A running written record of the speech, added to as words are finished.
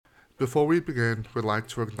Before we begin, we'd like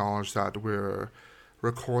to acknowledge that we're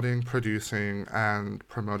recording, producing, and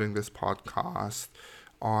promoting this podcast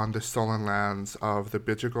on the stolen lands of the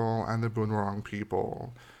Bidjigal and the Boonwurrung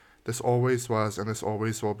people. This always was and this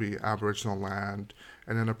always will be Aboriginal land,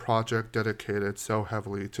 and in a project dedicated so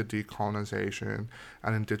heavily to decolonization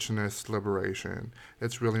and Indigenous liberation,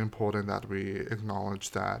 it's really important that we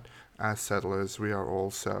acknowledge that as settlers, we are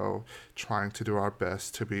also trying to do our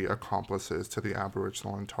best to be accomplices to the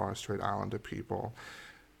Aboriginal and Torres Strait Islander people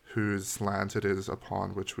whose lands it is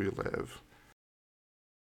upon which we live.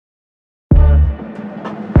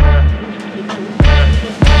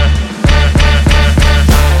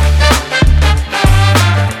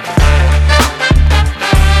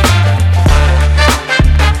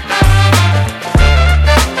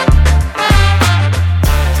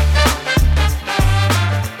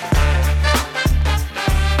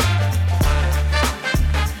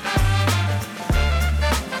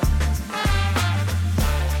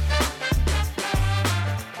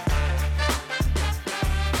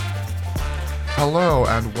 Hello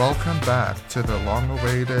and welcome back to the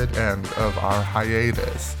long-awaited end of our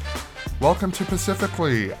hiatus. Welcome to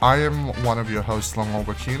Pacifically. I am one of your hosts, Longo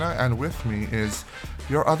Wakina, and with me is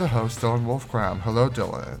your other host, Dylan Wolfgram. Hello,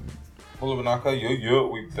 Dylan. Hello, Banaka. Yo,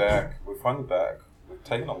 we're back. We're finally back. We've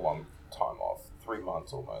taken a long time off. 3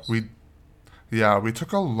 months almost. We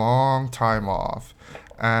took a long time off.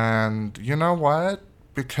 And you know what?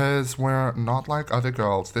 Because we're not like other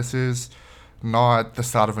girls, this is not the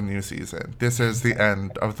start of a new season. This is the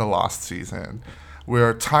end of the last season.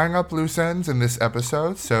 We're tying up loose ends in this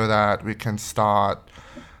episode so that we can start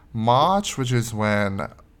March, which is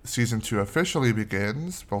when season 2 officially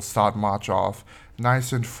begins. We'll start March off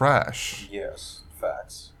nice and fresh. Yes,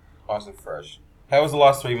 facts. Nice and fresh. How has the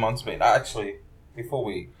last 3 months been? Actually, before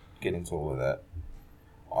we get into all of that,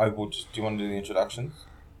 do you want to do the introductions?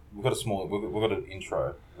 We've got an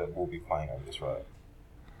intro that we'll be playing over this, right?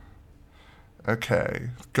 Okay,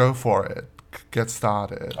 go for it. Get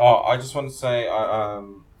started. I just want to say I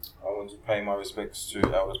want to pay my respects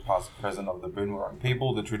to elders past and present of the Boonwurrung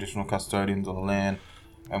people, the traditional custodians of the land,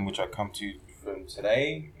 and which I come to you from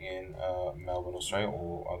today in Melbourne, Australia,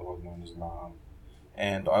 or otherwise known as Naarm.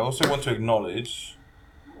 And I also want to acknowledge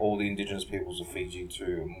all the Indigenous peoples of Fiji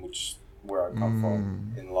too, where I come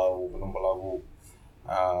from, in Lowell, Numba Lowell,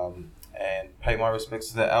 and pay my respects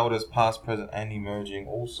to the elders past, present, and emerging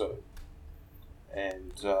also.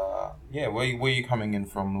 And where you coming in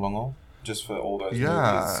from, Longo? Just for all those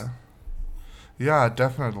movies? Yeah,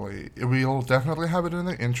 definitely. We'll definitely have it in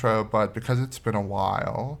the intro, but because it's been a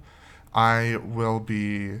while, I will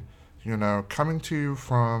be, coming to you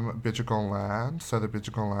from Bidjigal land, so the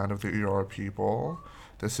Bidjigal land of the Eora people.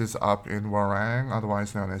 This is up in Warang,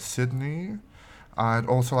 otherwise known as Sydney. I'd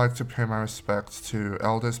also like to pay my respects to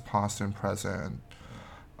elders past and present.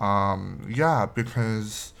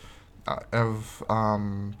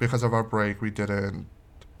 Because of our break, we didn't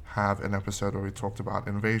have an episode where we talked about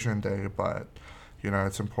Invasion Day, but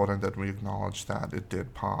it's important that we acknowledge that it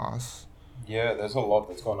did pass. Yeah, there's a lot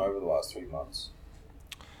that's gone over the last 3 months.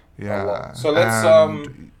 Yeah. So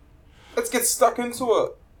let's get stuck into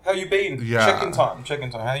it. How you been? Yeah. Check-in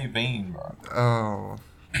time. How you been,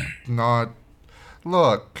 bro?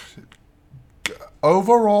 Look,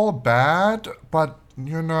 overall bad, but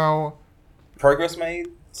Progress made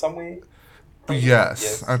somewhere?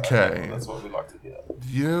 Yes. Okay. That's what we like to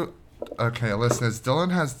hear. Okay, listeners,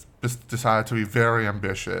 Dylan has decided to be very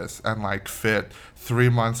ambitious and fit 3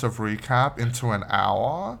 months of recap into an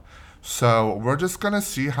hour. So we're just going to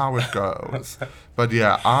see how it goes. But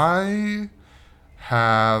yeah,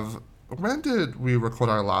 when did we record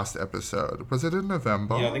our last episode? Was it in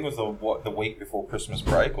November? Yeah, I think it was the week before Christmas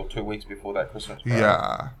break or 2 weeks before that Christmas break.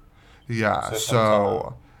 Yeah.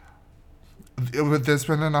 So there's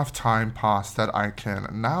been enough time passed that I can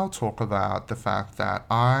now talk about the fact that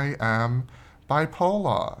I am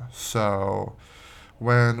bipolar. So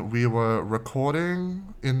when we were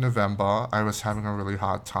recording in November, I was having a really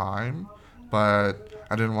hard time, but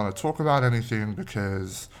I didn't want to talk about anything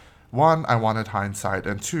because, one, I wanted hindsight,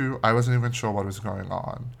 and two, I wasn't even sure what was going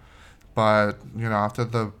on. But, after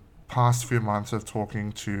the past few months of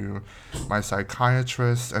talking to my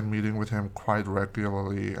psychiatrist and meeting with him quite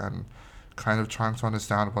regularly and kind of trying to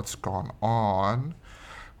understand what's gone on,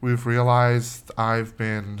 we've realized I've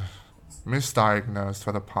been misdiagnosed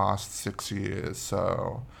for the past 6 years.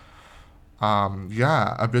 So, a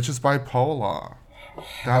bitch is bipolar.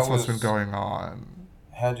 That's what's been going on.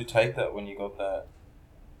 How'd you take that when you got that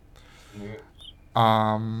news?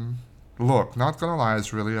 Look, not gonna lie, I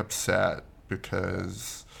was really upset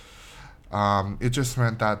because It just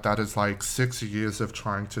meant that that is like 6 years of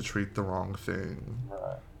trying to treat the wrong thing.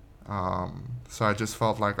 Right. So I just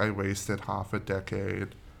felt like I wasted half a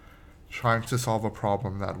decade trying to solve a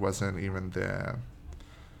problem that wasn't even there.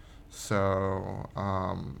 So,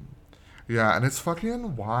 yeah, and it's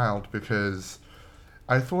fucking wild because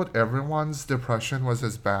I thought everyone's depression was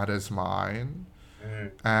as bad as mine.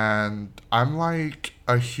 Mm. And I'm like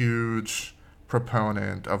a huge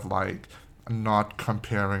proponent of like not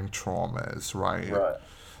comparing traumas, right? Right.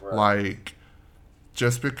 Right. Like,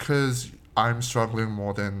 just because I'm struggling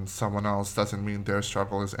more than someone else doesn't mean their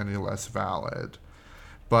struggle is any less valid.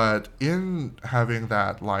 But in having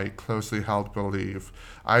that like closely held belief,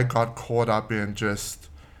 I got caught up in just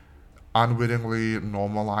unwittingly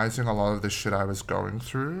normalizing a lot of the shit I was going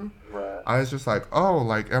through. Right. I was just like, oh,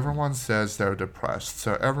 like everyone says they're depressed,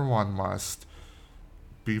 so everyone must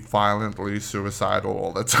be violently suicidal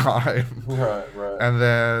all the time. Right. Right. And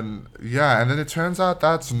then, yeah, and then it turns out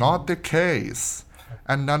that's not the case.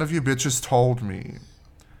 And none of you bitches told me.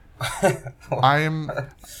 I'm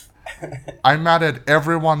I'm mad at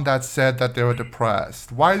everyone that said that they were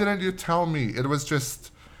depressed. Why didn't you tell me? It was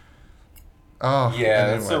just oh Yeah,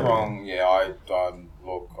 that's the anyway. wrong. Yeah, I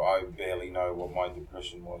look. I barely know what my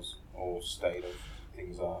depression was or state of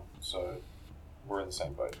things are. So we're in the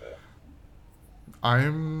same boat there.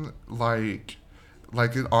 I'm like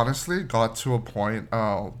it honestly got to a point.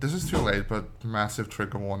 Oh, this is too late, but massive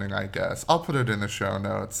trigger warning, I guess. I'll put it in the show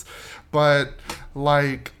notes. But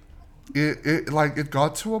like it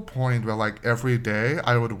got to a point where like every day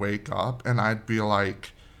I would wake up and I'd be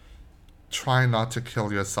like, try not to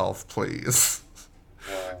kill yourself, please.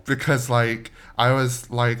 Yeah. Because I was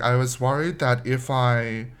worried that if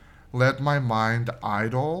I let my mind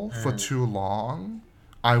idle for too long,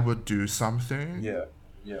 I would do something. Yeah.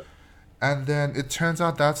 Yeah. And then it turns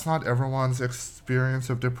out that's not everyone's experience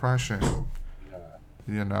of depression, No.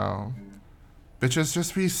 you know. Bitches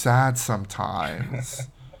just be sad sometimes.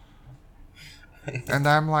 And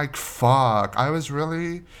I'm like, fuck. I was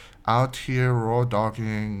really out here raw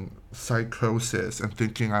dogging psychosis and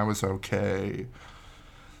thinking I was okay.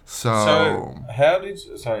 So how did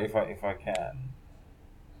so if I can,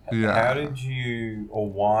 yeah. how did you or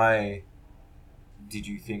why did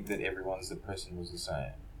you think that everyone's depression was the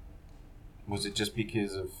same? Was it just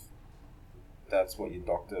because of that's what your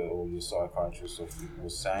doctor or your psychiatrist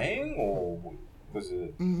was saying, or was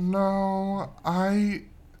it? No, I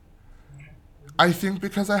think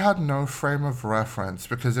because I had no frame of reference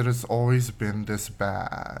because it has always been this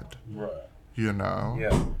bad, Right. you know?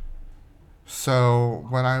 Yeah. So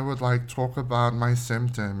when I would like talk about my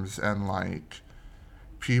symptoms and like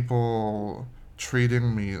people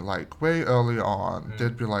treating me like way early on,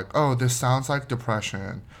 they'd be like, "Oh, this sounds like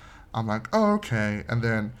depression." I'm like, "Oh, okay." And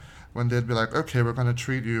then when they'd be like, "Okay, we're gonna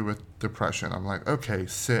treat you with depression," I'm like, "Okay,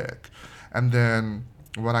 sick." And then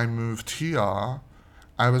when I moved here,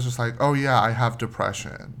 I was just like, "Oh yeah, I have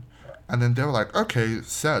depression." And then they were like, "Okay,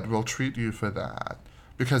 said we'll treat you for that,"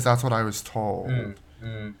 because that's what I was told. Mm.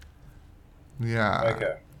 Mm. Yeah.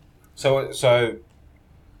 Okay. So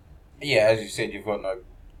yeah, as you said, you've got no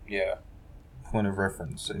point of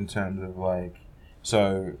reference in terms of like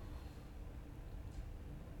so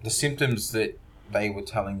the symptoms that they were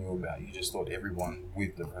telling you about. You just thought everyone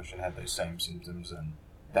with depression had those same symptoms, and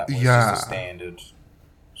that was Yeah. just a standard.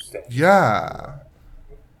 Yeah.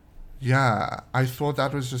 Yeah. I thought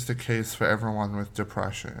that was just the case for everyone with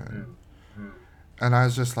depression. Mm. And I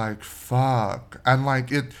was just like, fuck. And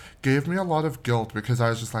like, it gave me a lot of guilt because I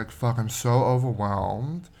was just like, fuck, I'm so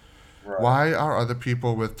overwhelmed. Right. Why are other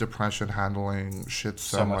people with depression handling shit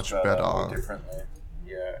so much or better? differently.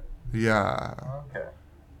 Yeah. Yeah. Okay.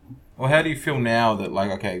 Well, how do you feel now that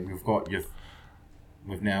like we've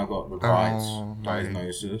now got the right my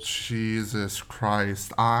diagnosis? Jesus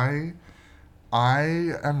Christ. I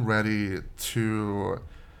am ready to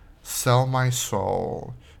sell my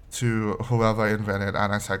soul to whoever invented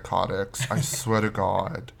antipsychotics. I swear to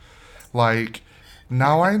God. Like,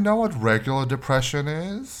 now I know what regular depression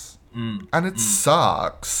is, and it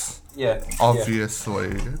sucks, Yeah.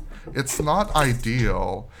 obviously. It's not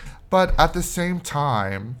ideal, but at the same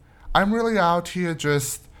time, I'm really out here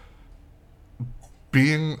just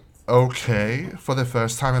being okay for the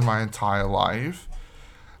first time in my entire life.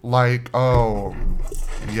 Like, oh,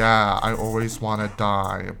 yeah, I always want to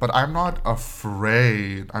die, but I'm not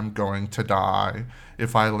afraid I'm going to die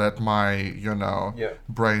if I let my, Yeah.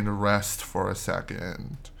 brain rest for a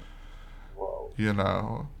second,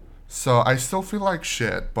 Whoa. So I still feel like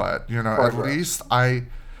shit, but, at Progress. least I,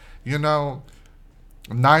 90%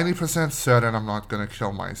 certain I'm not going to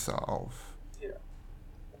kill myself. Yeah.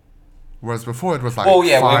 Whereas before it was like well,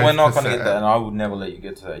 yeah, 5%. we're not going to get that, and I would never let you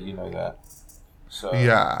get to that. You know that. So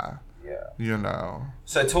Yeah. Yeah. You know.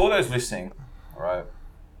 So to all those listening, right,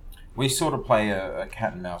 we sort of play a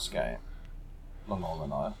cat and mouse game, Lenore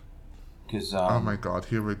and I, because Oh my god,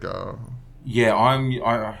 here we go. yeah,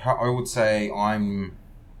 I would say I'm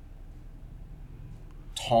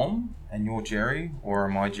Tom and you're Jerry, or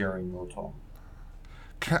am I Jerry and you're Tom?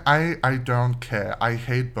 I don't care. I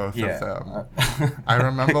hate both Yeah. of them. I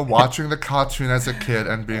remember watching the cartoon as a kid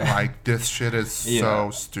and being like, this shit is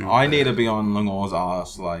so stupid. I need to be on Lenore's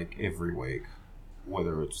ass like every week,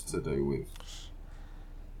 whether it's to do with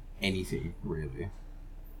anything really.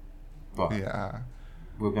 But yeah.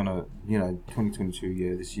 we're gonna,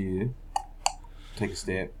 2022, this year, take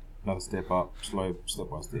another step up, step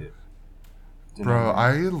by step. Bro,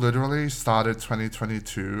 I literally started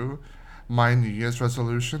 2022. My New Year's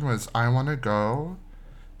resolution was I want to go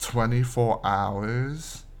 24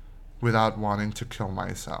 hours without wanting to kill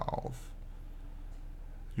myself.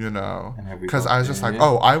 You know? Because I was just like,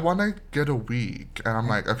 oh, I want to get a week. And I'm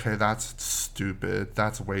like, okay, that's stupid.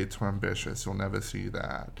 That's way too ambitious. You'll never see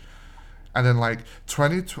that. And then, like,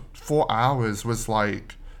 24 hours was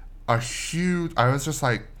like a huge. I was just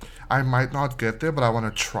like, I might not get there, but I want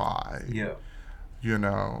to try. Yeah. You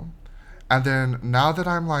know? And then now that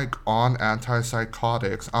I'm like on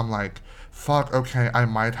antipsychotics, I'm like, fuck, okay, I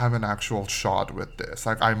might have an actual shot with this.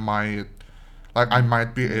 Like I might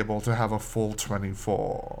be able to have a full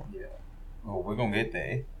 24. Yeah. Well, we're gonna get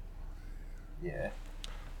there. Yeah.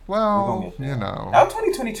 Well, you know. Our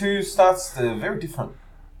 2022 starts very different.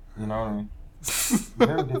 You know what I mean?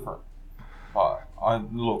 Very different. But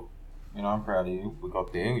I'm proud of you. We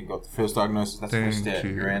got there. We got the first diagnosis. That's the first step.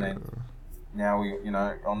 You're in it. Now we,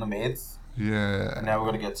 on the meds. Yeah. And now we're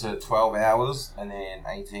going to get to 12 hours, and then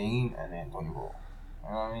 18, and then 24. You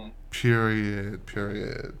know what I mean?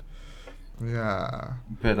 Period. Yeah.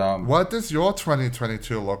 But, what does your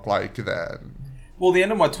 2022 look like then? Well, the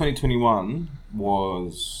end of my 2021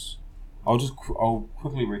 was... I'll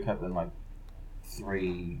quickly recap in,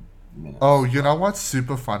 3 minutes. Oh, you know what's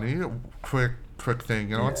super funny? Quick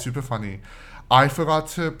thing. You know what's super funny? I forgot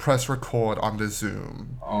to press record on the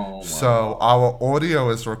Zoom. Oh, wow. So our audio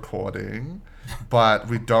is recording, but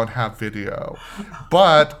we don't have video.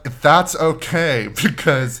 But that's okay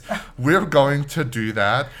because we're going to do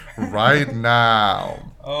that right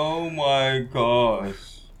now. Oh my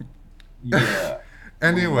gosh. Yeah.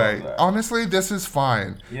 Anyway, honestly, this is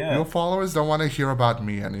fine. Yeah. Your followers don't want to hear about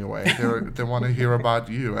me anyway. They want to hear about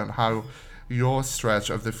you and how your stretch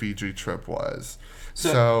of the Fiji trip was.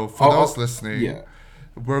 So for those listening,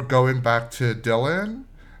 we're going back to Dylan.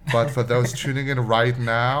 But for those tuning in right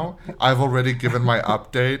now, I've already given my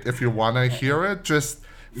update. If you want to hear it, just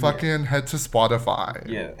fucking head to Spotify.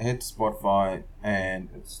 Yeah, head to Spotify and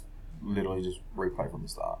it's literally just replay from the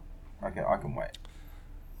start. Okay, I can wait.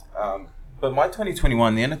 But my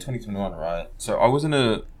 2021, the end of 2021, right? So I was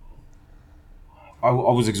I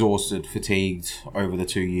was exhausted, fatigued over the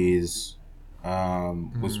 2 years.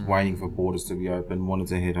 Was waiting for borders to be open, wanted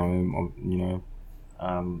to head home.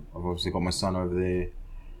 I've obviously got my son over there,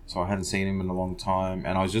 so I hadn't seen him in a long time,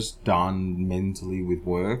 and I was just done mentally with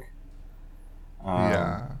work.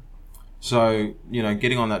 So,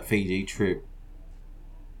 getting on that Fiji trip,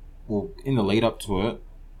 well, in the lead up to it,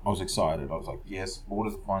 I was excited. I was like, yes,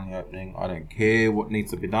 borders are finally opening. I don't care what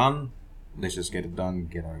needs to be done. Let's just get it done,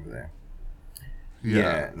 get over there.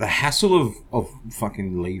 Yeah. The hassle of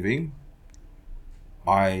fucking leaving,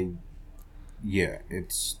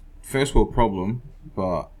 it's first world problem,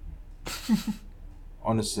 but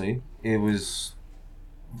honestly, it was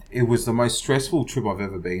the most stressful trip I've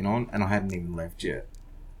ever been on, and I hadn't even left yet.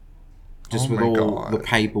 Just with all the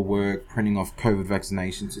paperwork, printing off COVID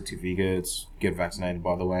vaccination certificates, get vaccinated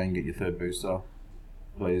by the way, and get your third booster,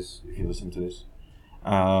 please, if you listen to this.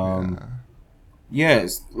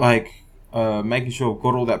 It's making sure I've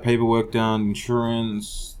got all that paperwork done,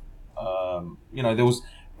 insurance. There was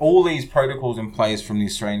all these protocols in place from the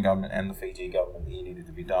Australian government and the Fiji government that needed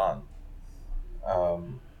to be done,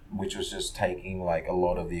 which was just taking a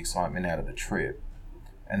lot of the excitement out of the trip.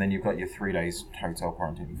 And then you've got your 3 days hotel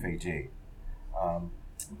quarantine in Fiji.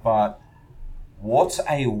 But what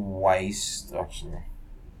a waste, actually.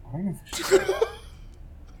 I don't know if I should say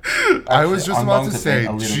that. I was just about to say,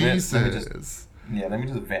 Jesus. Let me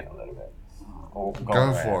just vent a little bit.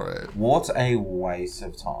 Go for it. What a waste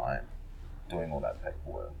of time doing all that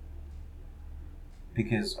paperwork.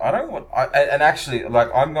 Because I don't want...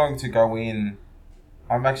 I'm going to go in...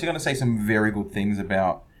 I'm actually going to say some very good things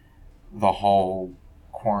about the whole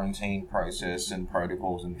quarantine process and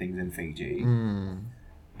protocols and things in Fiji.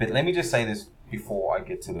 But let me just say this before I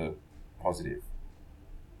get to the positive.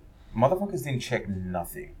 Motherfuckers didn't check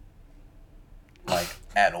nothing. Like,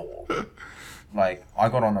 at all. Like, I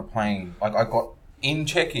got on a plane. Like, I got in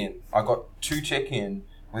check-in. I got to check-in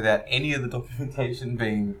without any of the documentation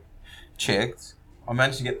being checked. I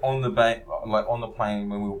managed to get on the plane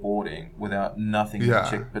when we were boarding without nothing to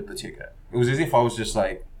check but the ticket. It was as if I was just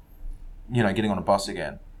like, getting on a bus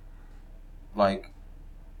again. Like,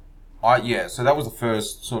 so that was the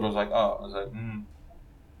first sort of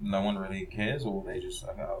no one really cares, or they just,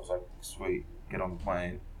 I was like, sweet, get on the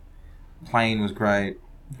plane. Plane was great.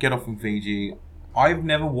 Get off from Fiji. I've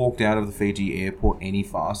never walked out of the Fiji airport any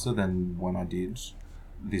faster than when I did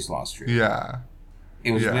this last trip. Yeah.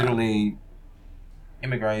 It was literally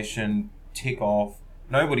immigration, tick off.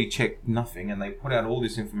 Nobody checked nothing, and they put out all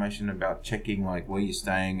this information about checking, like, where you're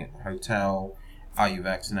staying at the hotel, are you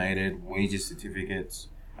vaccinated, where's your certificates.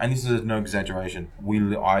 And this is no exaggeration.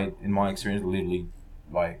 In my experience, literally,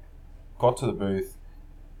 like, got to the booth.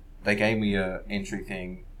 They gave me a entry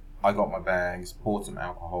thing. I got my bags, bought some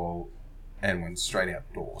alcohol, and went straight out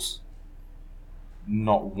the doors.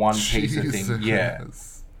 Not one piece of thing. Yeah.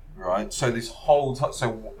 Right? So this whole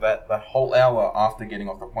that whole hour after getting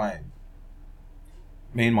off the plane,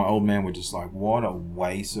 me and my old man were just like, what a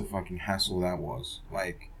waste of fucking hassle that was.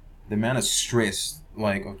 Like, the amount of stress,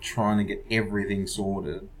 like, of trying to get everything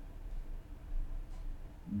sorted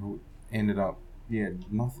ended up,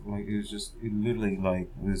 nothing. Like, it literally, like,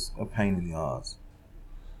 was a pain in the ass.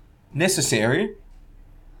 Necessary,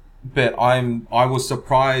 but I was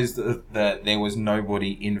surprised that there was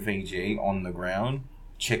nobody in Fiji on the ground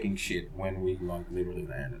checking shit when we, like, literally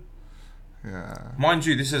landed. Yeah. Mind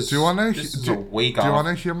you, this is a week after. Do you want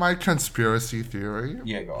to hear my conspiracy theory?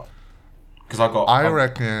 Yeah, go on. Because I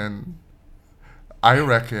reckon. I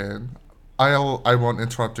won't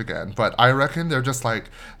interrupt again, but I reckon they're just like,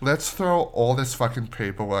 let's throw all this fucking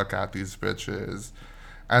paperwork at these bitches,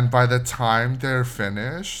 and by the time they're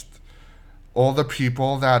finished, all the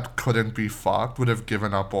people that couldn't be fucked would have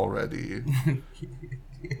given up already.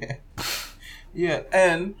 Yeah,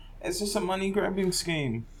 and it's just a money grabbing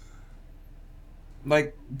scheme.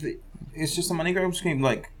 Like, it's just a money grabbing scheme.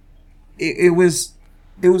 Like, it was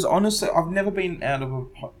honestly, I've never been out of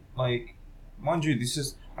mind you,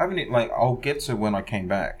 I'll get to when I came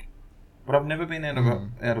back, but I've never been out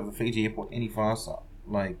of the Fiji airport any faster,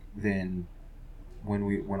 like, than when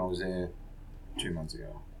I was there 2 months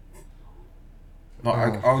ago.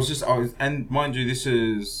 Like, I was, and mind you, this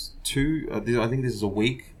is I think this is a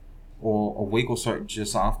week or so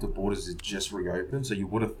just after borders had just reopened, so you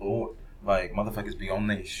would have thought, like, motherfuckers be on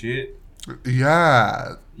their shit.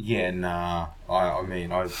 Yeah. Yeah, nah. I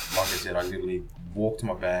mean, like I said, I literally walked to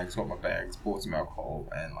my bags, got my bags, bought some alcohol,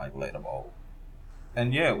 and, like, laid a bowl.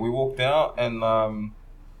 And yeah, we walked out, and got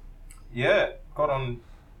on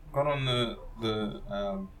the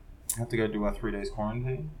had to go do our 3 days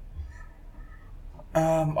quarantine.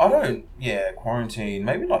 Quarantine.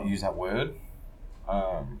 Maybe not use that word.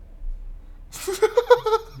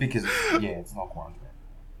 Because it's not quarantine.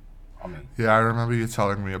 I mean, I remember you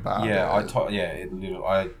telling me about it.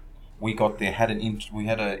 We got there, we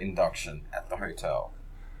had an induction at the hotel,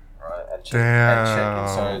 right? At check-in.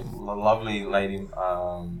 So the lovely lady,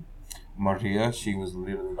 Maria, she was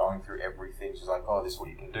literally going through everything. She's like, "Oh, this is what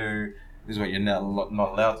you can do. This is what you're not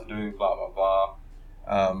allowed to do." Blah blah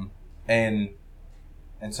blah. And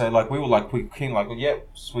so, like, we were like, well, yeah,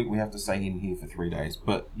 sweet, we have to stay in here for 3 days,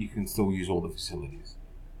 but you can still use all the facilities.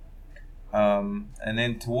 And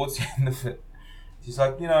then towards the end of it, she's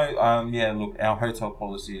like, look, our hotel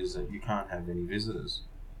policy is that you can't have any visitors.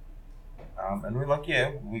 And we're like,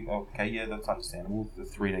 that's understandable, the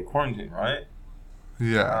 3-day quarantine, right?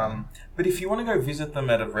 Yeah. But if you want to go visit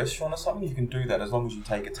them at a restaurant or something, you can do that as long as you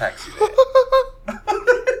take a taxi there.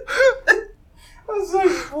 I was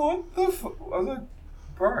like, what the fuck? I was like,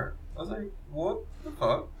 bro. I was like, what the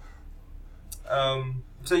fuck?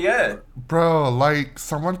 So yeah. Bro, like,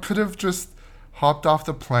 someone could have just hopped off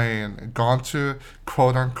the plane, gone to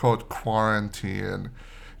quote-unquote quarantine,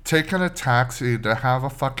 taken a taxi to have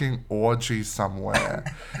a fucking orgy somewhere,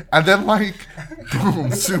 and then, like,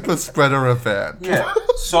 boom, super spreader event. Yeah.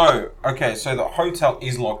 So the hotel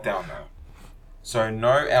is locked down now. So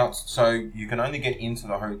you can only get into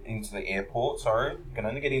the airport. Sorry, you can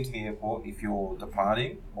only get into the airport if you're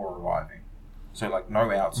departing or arriving. So, like,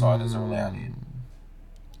 no outsiders are allowed in.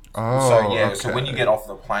 Oh, okay. So when you get off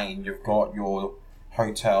the plane, you've got your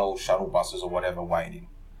hotel shuttle buses or whatever waiting.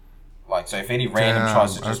 Like, so if any random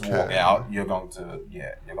tries to just walk out, you're going to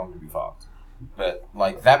be fucked. But,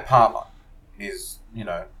 like, that part is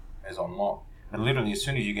on lock. But literally, as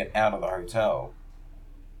soon as you get out of the hotel,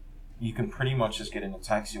 you can pretty much just get in a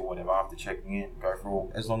taxi or whatever after checking in, go for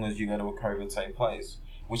all, as long as you go to a COVID-safe place,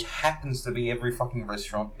 which happens to be every fucking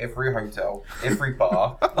restaurant, every hotel, every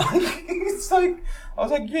bar. It's like, I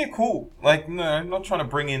was like, yeah, cool. Like, no, I'm not trying to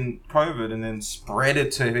bring in COVID and then spread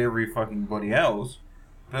it to every fucking body else.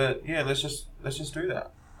 But yeah, let's just do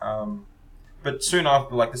that. But soon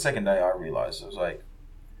after, like the second day, I realized, I was like,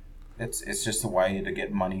 it's just a way to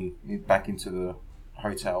get money back into the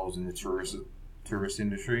hotels and the tourist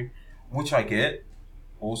industry, which I get.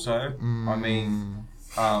 Also, I mean,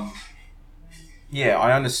 yeah,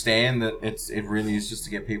 I understand that it really is just to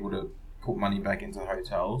get people to put money back into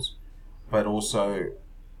hotels, but also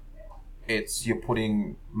you're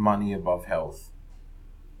putting money above health.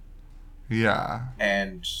 Yeah.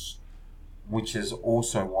 And which is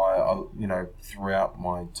also why I, throughout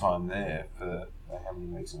my time there for how many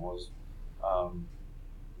weeks it was, a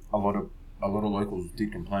lot of locals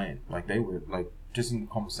did complain. Like they were like, just in the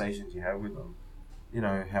conversations you have with them,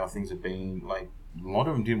 how things have been. Like a lot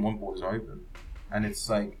of them didn't want borders open, and it's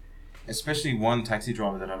like, especially one taxi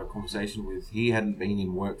driver that I had a conversation with, he hadn't been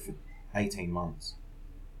in work for 18 months.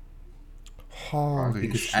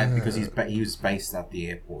 Holy shit! Because he was based at the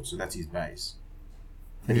airport, so that's his base.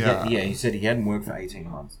 But he said he hadn't worked for 18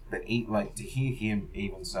 months. But to hear him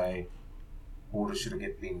even say borders should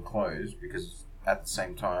have been closed because at the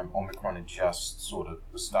same time Omicron had just sort of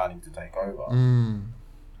was starting to take over.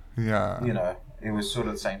 Yeah. It was sort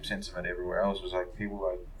of the same sentiment everywhere else. It was like people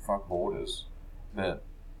were like, fuck borders. But,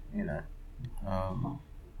 it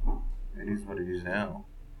is what it is now.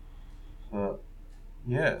 But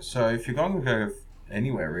yeah, so if you're going to go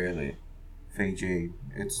anywhere really, Fiji,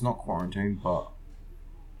 it's not quarantine, but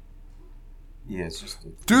yeah, it's just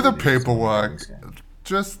do the paperwork.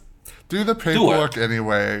 Just do the paperwork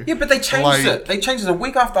anyway. Yeah, but they changed it. They changed it a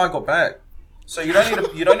week after I got back. So you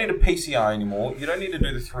don't need a PCR anymore. You don't need to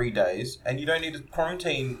do the 3 days, and you don't need to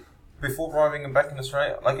quarantine before arriving and back in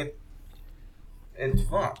Australia. Like it's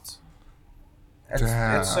fucked.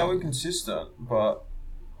 It's so inconsistent, but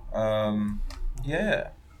yeah.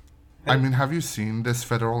 I mean, have you seen this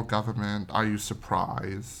federal government? Are you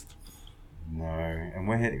surprised? No, and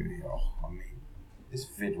we're heading. I mean, this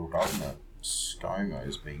federal government, ScoMo,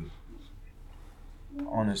 is being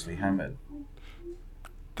honestly hammered.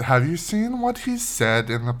 Have you seen what he said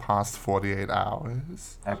in the past 48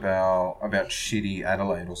 hours? About shitty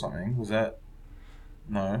Adelaide or something? Was that?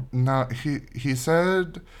 No. No, he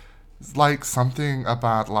said like something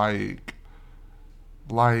about like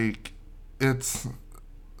it's,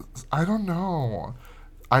 I don't know.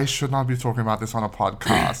 I should not be talking about this on a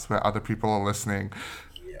podcast where other people are listening.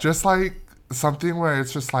 Yeah. Just like something where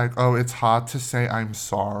it's just like, oh, it's hard to say I'm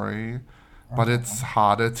sorry, but it's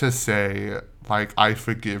harder to say like I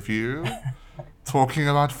forgive you. Talking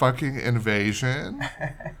about fucking invasion.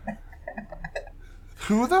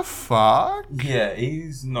 Who the fuck? Yeah,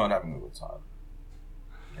 he's not having a good time.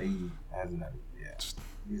 He hasn't had. Yeah,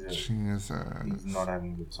 Jesus. He's not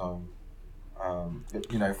having a good time.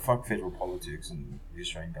 But fuck federal politics and the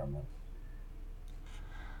Australian government.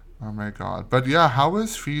 Oh my god. But yeah, how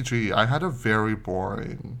was Fiji? I had a very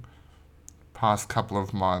boring past couple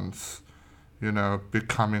of months,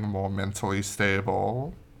 becoming more mentally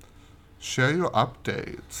stable. Share your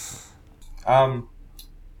updates.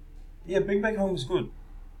 Yeah, being back home was good.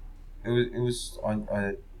 Being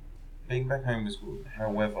back home was good.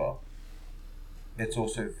 However, it's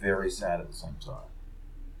also very sad at the same time.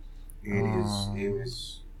 It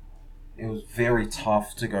was very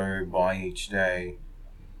tough to go by each day.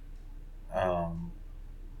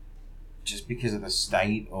 Just because of the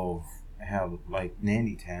state of how like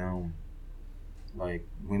Nandi Town, like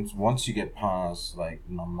once you get past like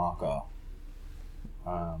Namaka,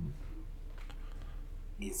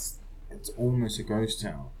 it's almost a ghost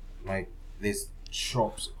town. Like there's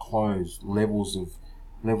shops closed, levels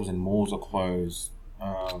and malls are closed.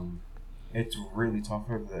 It's really tough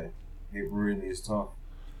over there. It really is tough.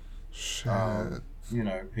 Shit.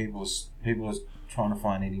 People are trying to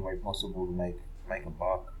find any way possible to make a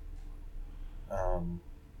buck.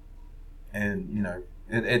 And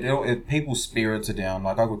people's spirits are down.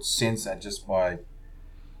 Like I could sense that just by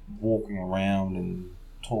walking around and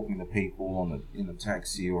talking to people in the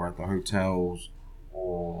taxi or at the hotels,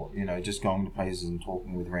 or just going to places and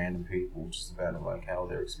talking with random people just about like how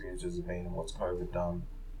their experiences have been and what's COVID done.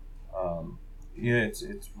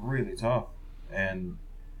 It's really tough, and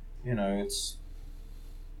we're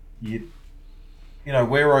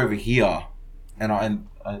over here, and I'd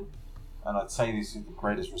say this with the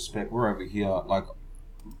greatest respect. We're over here, like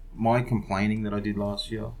my complaining that I did last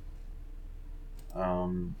year,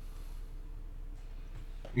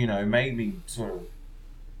 made me sort of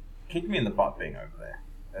kicked me in the butt being over there.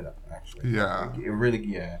 Actually, Yeah. it really,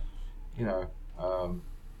 you know.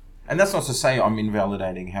 And that's not to say I'm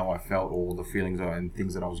invalidating how I felt or the feelings and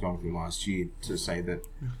things that I was going through last year to say that,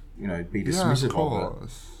 be dismissive of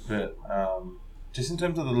course. it. But just in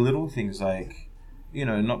terms of the little things, like,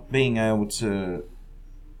 not being able to,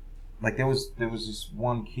 like, there was this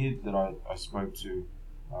one kid that I spoke to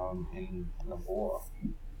in Nabora,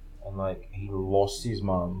 and, like, he lost his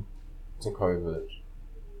mum to COVID,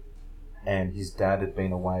 and his dad had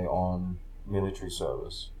been away on military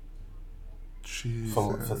service. Jesus.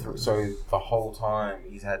 So the whole time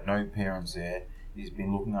he's had no parents there. He's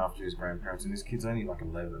been looking after his grandparents, and this kid's only like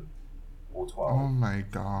 11 or 12. Oh my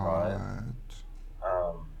god.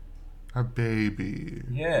 Right? A baby.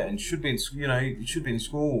 Yeah, and should be in he should be in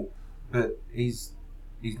school, but he's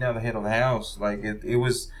now the head of the house. Like it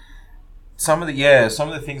was some of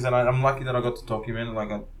the things that I'm lucky that I got to document.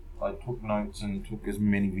 Like I took notes and took as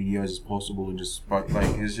many videos as possible and just spoke.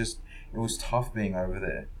 Like it was tough being over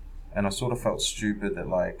there. And I sort of felt stupid that,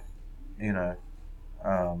 like, I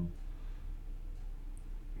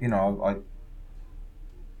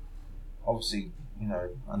obviously,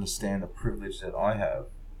 understand the privilege that I have.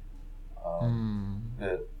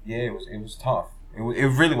 But yeah, it was tough. It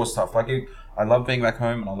really was tough. Like, I love being back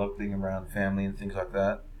home and I love being around family and things like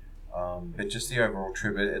that. But just the overall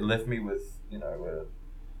trip, it left me with,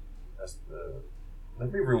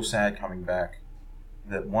 left me real sad coming back.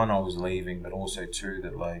 That one, I was leaving, but also two,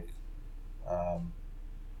 that like.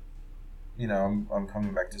 I'm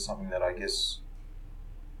coming back to something that I guess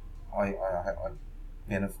I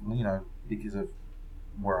benefit, because of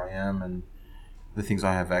where I am and the things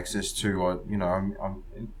I have access to. I'm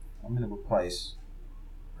in a good place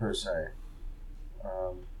per se.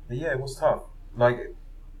 But yeah, it was tough. Like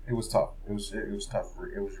it was tough. It was tough.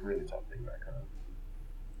 It was really tough being back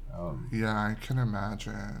home. Yeah, I can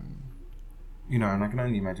imagine. And I can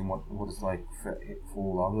only imagine what it's like for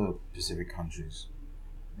all other Pacific countries.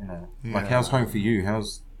 Like how's home for you?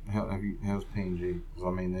 How's PNG? Because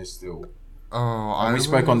I mean, they're still. Oh, we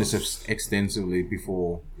spoke on this extensively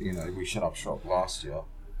before. We shut up shop last year.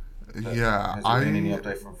 Yeah, has there been any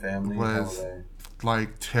update from family? Was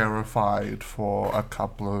like terrified for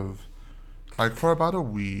for about a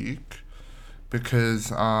week,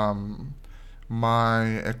 because my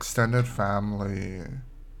extended family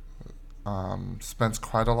spends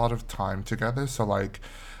quite a lot of time together. So like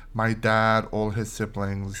my dad, all his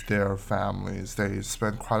siblings, their families, they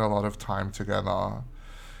spend quite a lot of time together.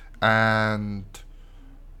 And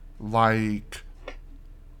like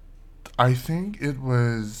I think it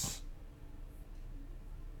was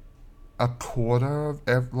a quarter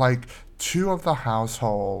of like two of the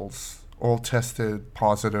households all tested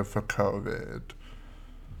positive for COVID.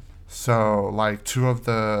 So like two of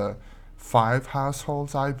the 5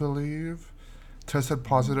 households, I believe, tested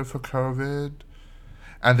positive for COVID.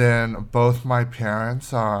 And then both my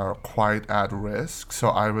parents are quite at risk. So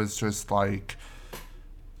I was just like,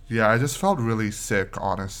 I just felt really sick,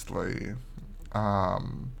 honestly. I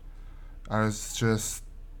was just,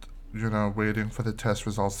 waiting for the test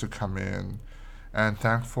results to come in. And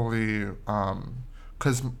thankfully,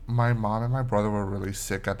 because my mom and my brother were really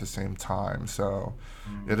sick at the same time. So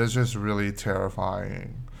it is just really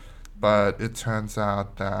terrifying. But it turns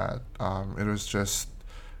out that it was just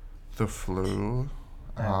the flu.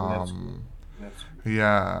 That's good.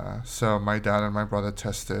 Yeah, so my dad and my brother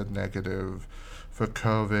tested negative for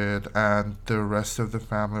COVID, and the rest of the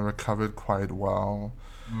family recovered quite well,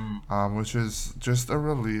 which is just a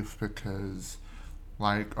relief because,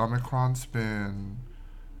 like, Omicron's been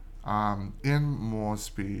in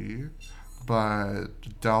Moresby,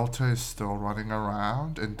 but Delta is still running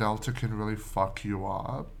around, and Delta can really fuck you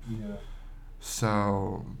up. Yeah.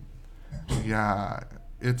 So, yeah,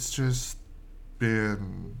 it's just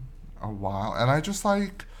been a while. And I just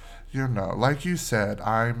like, like you said,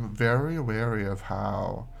 I'm very wary of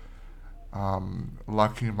how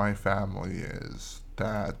lucky my family is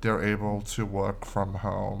that they're able to work from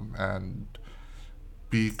home and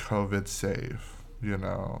be COVID safe,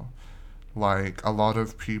 Like a lot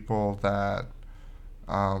of people that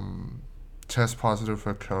test positive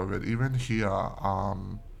for COVID, even here,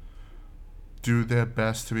 do their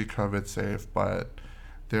best to be COVID safe, but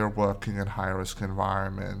they're working in high risk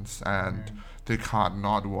environments and they can't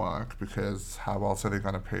not work because how else are they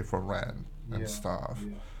going to pay for rent and stuff?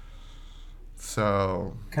 Yeah.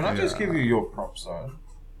 So. Can I just give you your props though?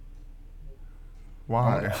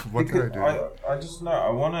 Why? What did I do? I just know.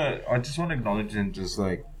 I just want to acknowledge and just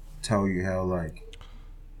like tell you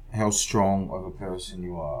how strong of a person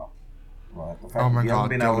you are. Right. The fact that you haven't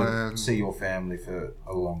been able to see your family for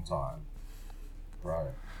a long time.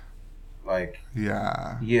 Right. Like,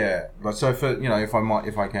 Yeah. yeah. But so for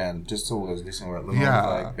if I can, just to all those listening, look, Yeah.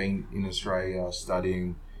 I've like been in Australia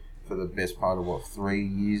studying for the best part of 3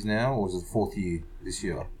 years now, or was it 4th year this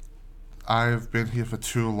year? I've been here for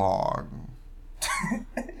too long.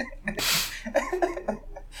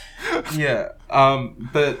 Yeah.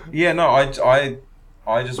 But yeah, no,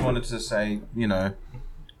 I just wanted to say,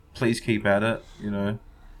 please keep at it,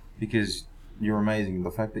 because you're amazing.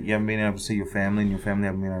 The fact that you haven't been able to see your family and your family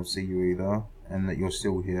haven't been able to see you either, and that you're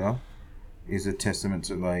still here, is a testament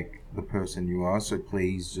to like the person you are. So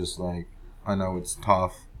please, just like, I know it's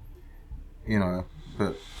tough,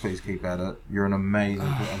 but please keep at it. You're an amazing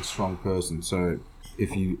and strong person. So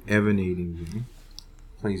if you ever need anything,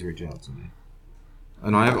 please reach out to me.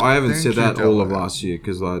 And I haven't Thank said you, that all of Dylan. last year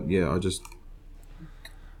because I just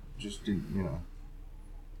didn't,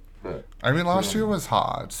 But I mean, last yeah. year was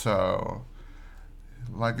hard, so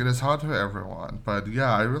like it is hard for everyone. But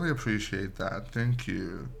yeah, I really appreciate that. Thank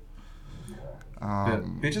you. But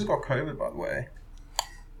bitches got COVID, by the way.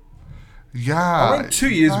 Yeah. I went 2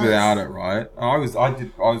 years guys- without it, right?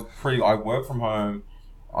 I worked from home.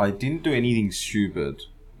 I didn't do anything stupid.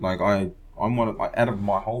 Like I'm one of, like, out of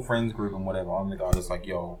my whole friends group and whatever. I'm the guy that's like,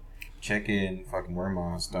 yo, check in, fucking wear a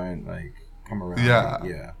mask, don't like come around. Yeah.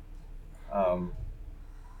 Yeah.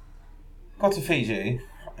 Got to Fiji,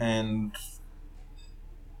 and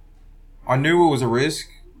I knew it was a risk,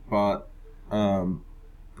 but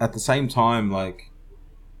at the same time, like,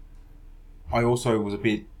 I also was a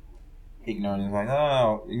bit ignorant and like,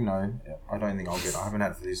 oh, I don't think I'll get it. I haven't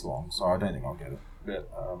had it for this long, so I don't think I'll get it. But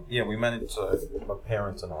yeah, we managed to. My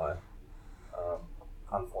parents and I,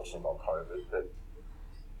 unfortunately, got COVID, but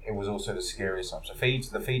it was also the scariest time. So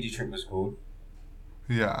the Fiji trip was good.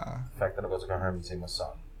 Yeah. The fact that I got to go home and see my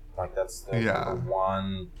son, like that's the Yeah.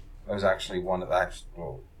 one. It was actually one of the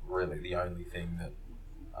really the only thing that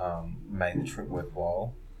made the trip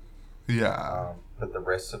worthwhile. Yeah. But the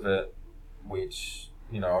rest of it, which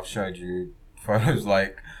I've showed you photos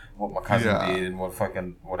like what my cousin Yeah. did and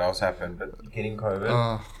what else happened. But getting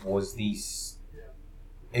COVID was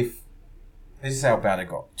if this is how bad it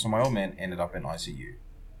got. So my old man ended up in ICU.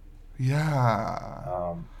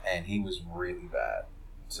 Yeah. And he was really bad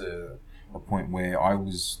to a point where I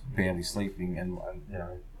was barely sleeping, and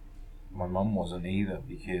my mum wasn't either,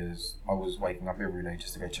 because I was waking up every day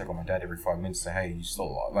just to go check on my dad every 5 minutes, say, hey, he's still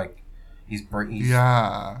alive. Like he's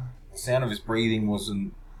Yeah. the sound of his breathing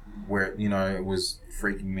wasn't where it was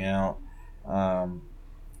freaking me out, and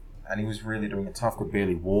he was really doing it tough. Could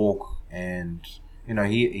barely walk, and he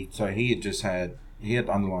had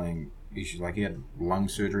underlying issues, like he had lung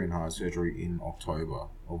surgery and heart surgery in October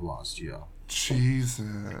of last year.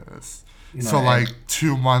 Jesus. So like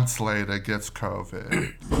 2 months later gets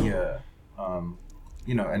COVID. Yeah.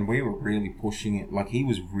 And we were really pushing it. Like he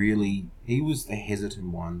was the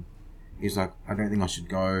hesitant one. He's like, I don't think I should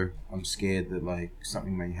go. I'm scared that like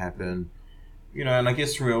something may happen. And I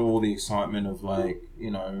guess through all the excitement of like,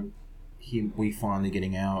 we finally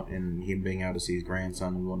getting out and him being able to see his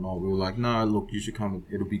grandson and whatnot, we were like, no, look, you should come.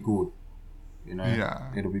 It'll be good.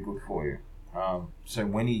 Yeah. It'll be good for you. So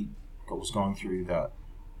when he was going through that,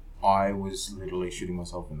 I was literally shooting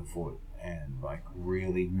myself in the foot and like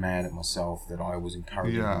really mad at myself that I was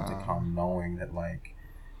encouraging him to come, knowing that like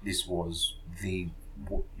this was the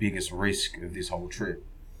biggest risk of this whole trip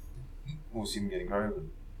was him getting COVID.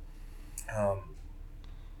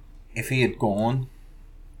 If he had gone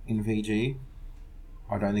in Fiji,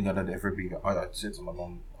 I don't think I'd ever be. I said to my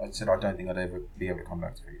mom, I don't think I'd ever be able to come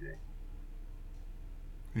back to Fiji.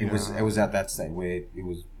 It was at that state where it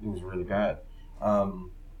was really bad.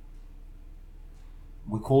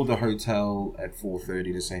 We called the hotel at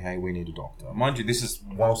 4:30 to say, hey, we need a doctor. Mind you, this is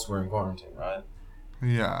whilst we're in quarantine, right?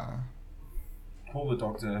 Yeah. Call the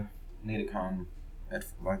doctor, need to come at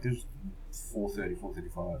like this 4:30,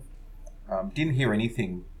 4:35. Didn't hear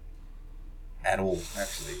anything at all,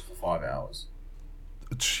 actually, for 5 hours.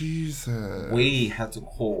 Jesus. We had to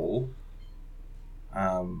call,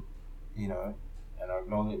 and I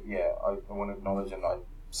acknowledge, I want to acknowledge and I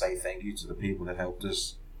say thank you to the people that helped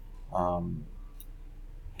us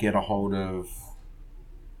get a hold of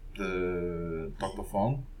the Dr.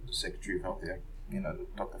 Fong, the Secretary of Health,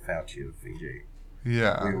 Dr. Fauci of Fiji.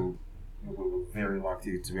 Yeah. We were very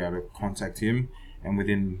lucky to be able to contact him, and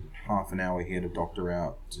within half an hour he had a doctor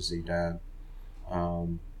out to see Dad.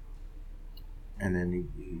 And then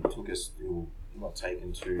he took us, he got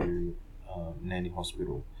taken to Nandi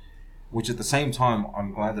Hospital, which at the same time,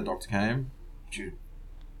 I'm glad the doctor came. She was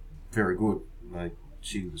very good. Like,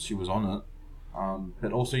 she was on it.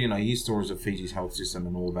 But also, he hears stories of Fiji's health system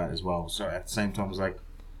and all that as well. So at the same time, I was like,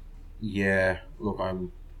 yeah, look,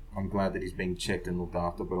 I'm I'm glad that he's being checked and looked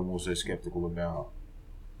after, but I'm also skeptical about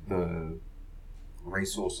the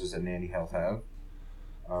resources that Nandy Health have.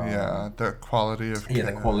 The quality of care. Yeah,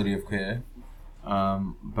 the quality of care.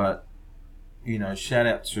 But, shout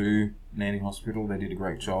out to Nandy Hospital. They did a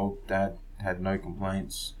great job. Dad had no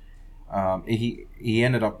complaints. He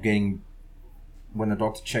ended up getting, when the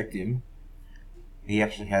doctor checked him, he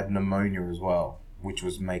actually had pneumonia as well, which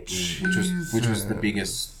was the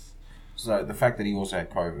biggest. So the fact that he also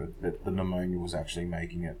had COVID, that the pneumonia was actually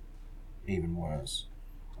making it even worse.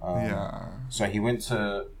 So he went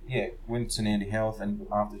to Nandy Health, and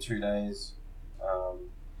after 2 days,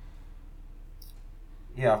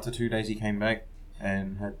 he came back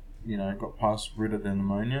and had got past rid of the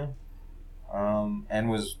pneumonia, and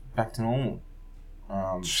was back to normal.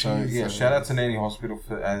 Shout out to Nandy Hospital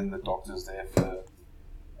and the doctors there for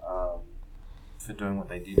doing what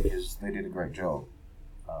they did, because they did a great job.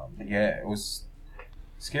 But yeah, it was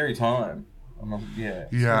a scary time.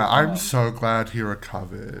 I'm so glad he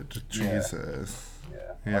recovered. Jesus.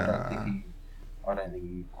 Yeah. I don't think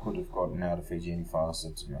he could have gotten out of Fiji any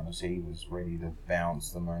faster, to be honest. He was ready to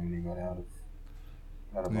bounce the moment he got out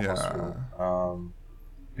of the hospital.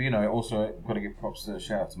 But also got to give props to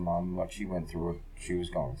shout out to Mum. Like, she went through it. She was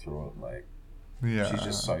going through it. Like, she's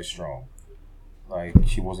just so strong. Like,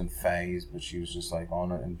 she wasn't phased, but she was just like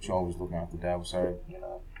on it, and Joel was looking after Dad. So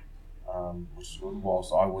which is good.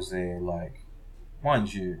 Whilst I was there, like,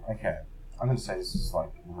 mind you, okay, I'm going to say this is like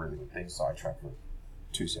a really good thing, sidetrack for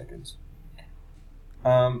 2 seconds.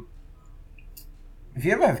 If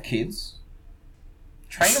you ever have kids,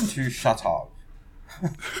 train them to shut up.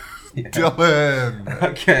 Dylan!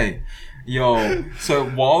 Okay. Yo,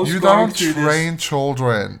 so whilst you don't train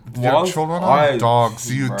children. Your children are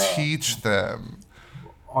dogs. You teach them.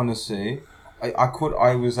 Honestly,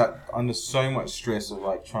 I was under so much stress of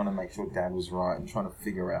like trying to make sure Dad was right and trying to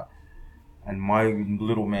figure out. And my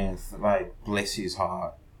little man, like, bless his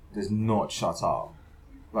heart, does not shut up.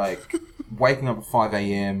 Like, waking up at 5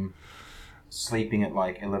 a.m, sleeping at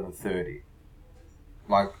like 11:30.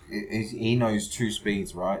 Like, he knows 2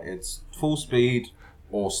 speeds, right? It's full speed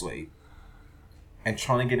or sleep. And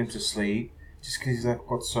trying to get him to sleep, just because he's like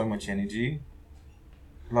got so much energy.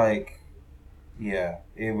 Like, yeah,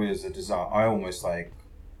 it was a disaster. I almost like,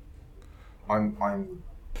 I'm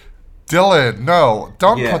Dylan, no,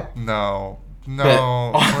 don't put no.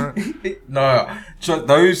 No.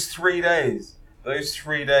 Those 3 days, I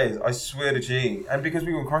swear to G, and because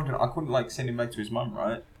we were in quarantine, I couldn't like send him back to his mum,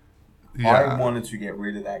 right? Yeah. I wanted to get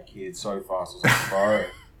rid of that kid so fast. I was like, bro,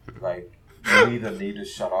 like, you either need to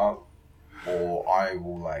shut up, or I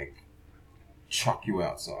will like chuck you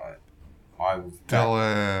outside.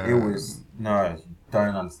 Dylan. It was don't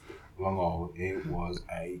understand. It was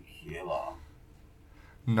a killer.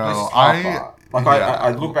 No,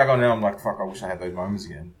 I look back on it now, I'm like, fuck, I wish I had those moments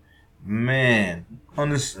again. Man,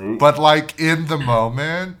 honestly. But like in the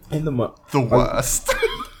moment, the worst.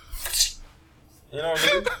 You know what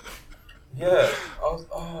I mean? Yeah.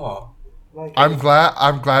 I'm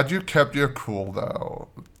glad you kept your cool though.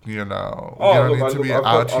 You don't need to be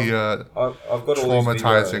out here I've got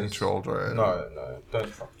traumatizing children. No,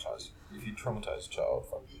 don't traumatize. If you traumatize a child,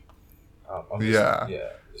 fuck you.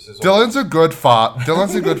 Dylan's a good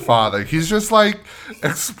father. He's just like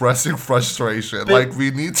expressing frustration. Like, we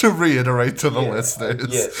need to reiterate to the listeners.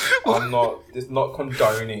 Yes, it's not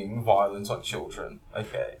condoning violence on children.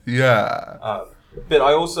 Okay. Yeah. But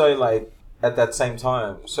I also like at that same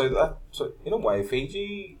time. So in a way, the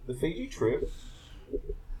Fiji trip,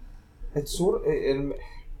 it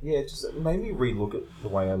just made me relook at the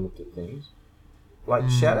way I looked at things. Like,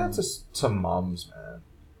 shout out to mums, man.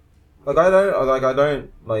 Like, I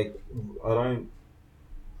don't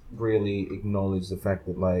really acknowledge the fact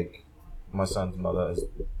that, like, my son's mother is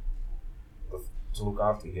to look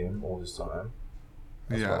after him all this time,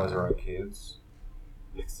 as well as her own kids.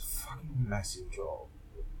 It's a fucking massive job.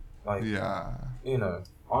 Like, I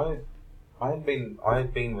had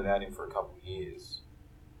been without him for a couple of years.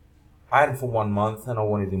 I had him for 1 month, and I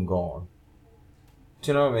wanted him gone.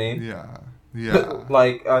 Do you know what I mean? Yeah.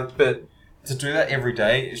 But to do that every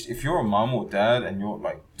day, if you're a mum or dad and you're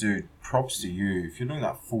like, dude, props to you. If you're doing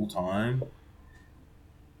that full time,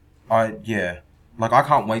 I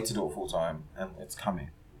can't wait to do it full time, and it's coming.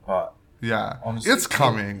 But honestly, it's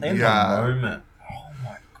coming. In the moment, oh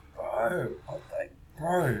my god,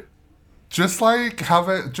 bro. Just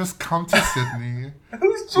come to Sydney,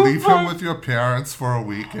 leave him with your parents for a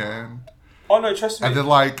weekend. Oh no, trust me. And then,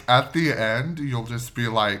 like, at the end, you'll just be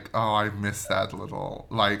like, "Oh, I miss that little.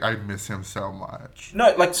 Like, I miss him so much."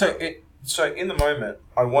 No, like, so in the moment,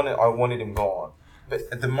 I wanted him gone, But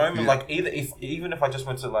at the moment, like even if I just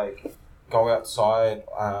went to like go outside,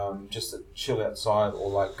 just to chill outside, or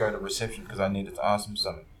like go to reception because I needed to ask him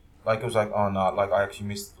something, like it was like, oh no, like I actually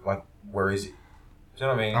missed, like, where is he? Do you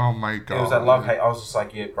know what I mean? Oh my god. It was that love hate. I was just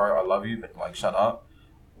like, yeah, bro, I love you, but like, shut up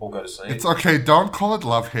or go to sleep. It's okay. Don't call it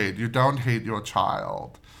love hate. You don't hate your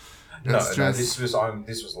child. No, this was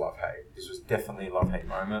love hate. This was definitely a love hate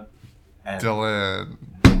moment. And Dylan,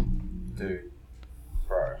 dude,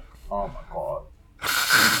 bro, oh my god,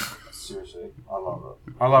 seriously, I love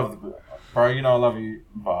it. I love the bro. You know I love you,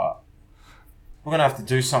 but we're gonna have to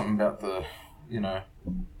do something about the, the mouth.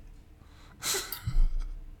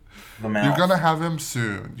 you're gonna have him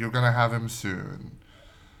soon.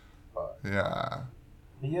 But, Yeah.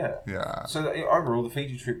 Yeah. So overall, the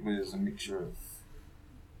Fiji trip was a mixture of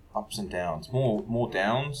ups and downs. More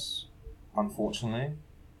downs, unfortunately.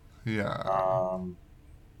 Yeah.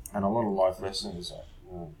 And a lot of life lessons. A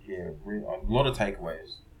lot of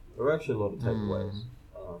takeaways. There were actually a lot of takeaways,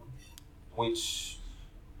 which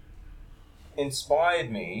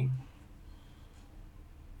inspired me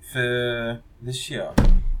for this year,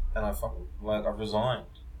 and I resigned.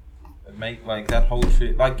 It made like that whole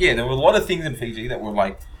trip. Like, yeah, there were a lot of things in Fiji that were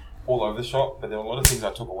like all over the shop, but there were a lot of things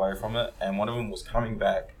I took away from it, and one of them was coming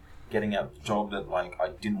back, getting out the job that like I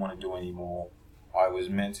didn't want to do anymore. I was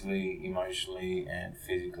mentally, emotionally, and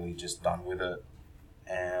physically just done with it,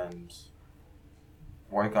 and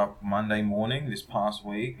woke up Monday morning this past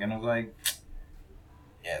week, and I was like,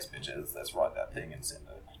 yes, bitches, let's write that thing and send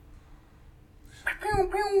it.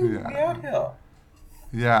 We out here.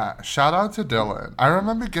 Yeah, shout out to Dylan. I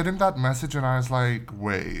remember getting that message and I was like,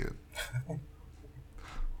 wait.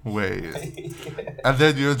 And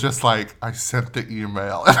then you're just like, I sent the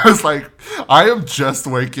email. And I was like, I am just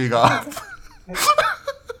waking up.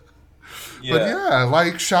 Yeah. But yeah,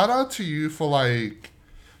 like, shout out to you for like,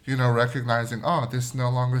 recognizing, oh, this no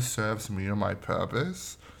longer serves me or my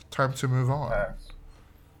purpose. Time to move on. Facts.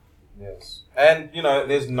 Yes. And,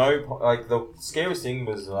 there's no, like, the scariest thing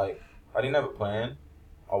was, like, I didn't have a plan.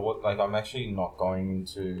 I'm actually not going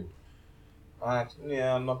into, I'm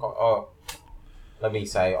not going, let me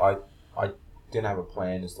say, I didn't have a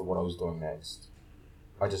plan as to what I was doing next.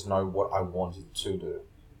 I just know what I wanted to do.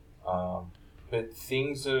 But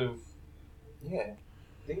things are going in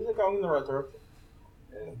the right direction.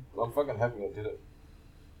 And I'm fucking happy I did it.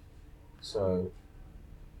 So,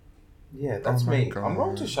 yeah, that's me. God. I'm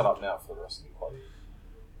going to shut up now for the rest of the party.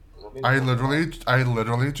 I literally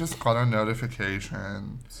just got a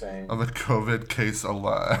notification of a COVID case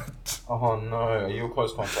alert. Oh no, are you a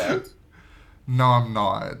close contact? No, I'm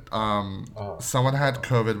not. Someone had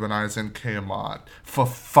COVID when I was in Kmart for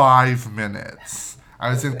 5 minutes.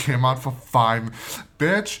 I was in Kmart for 5.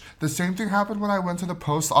 Bitch, the same thing happened when I went to the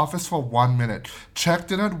post office for 1 minute.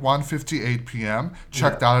 Checked in at 1:58 p.m.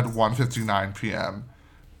 Checked out at 1:59 p.m.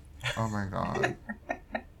 Oh my god.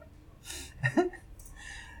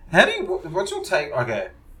 What's your take? Okay.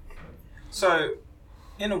 So,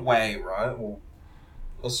 in a way, right, well,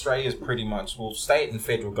 Australia's pretty much, state and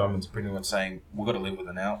federal government's pretty much saying, we've got to live with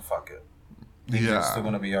it now, fuck it. Things are still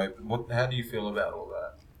going to be open. How do you feel about all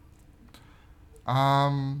that?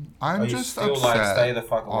 I'm just upset, like, stay the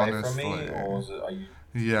fuck away honestly. from me, or are you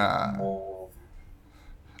more...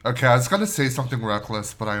 Okay, I was going to say something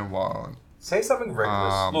reckless, but I won't. Say something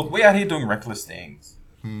reckless. Look, we're out here doing reckless things.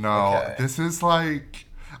 No, okay. This is like...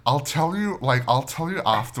 I'll tell you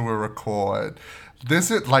after we record. That's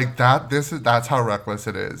how reckless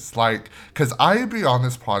it is. Like, because I be on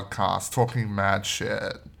this podcast talking mad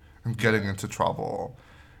shit and getting into trouble.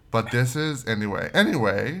 But this is, anyway.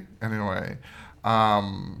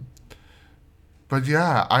 But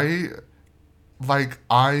yeah, I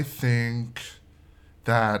think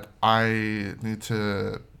that I need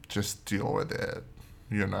to just deal with it,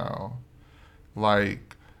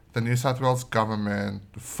 Like, the New South Wales government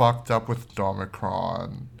fucked up with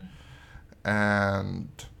Omicron, and,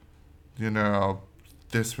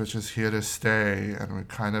 this which is here to stay, and we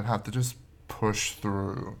kind of have to just push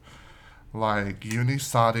through. Like, uni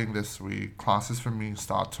starting this week, classes for me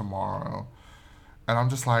start tomorrow, and I'm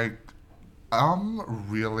just like, I'm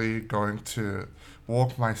really going to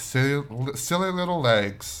walk my silly little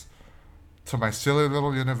legs to my silly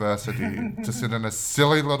little university to sit in a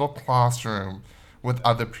silly little classroom with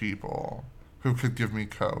other people who could give me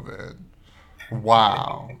COVID.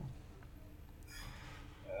 Wow.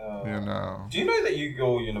 Do you know that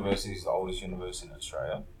your university is the oldest university in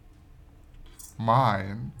Australia?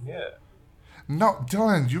 Mine? Yeah. No,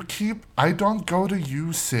 Dylan, I don't go to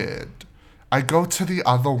USyd. I go to the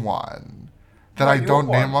other one that I don't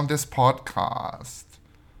name on this podcast.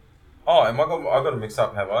 Oh, I got it mixed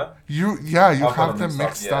up, have I? You I've got have it them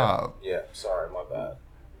mixed yeah. up. Yeah, sorry, my bad.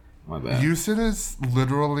 My bad. Houston is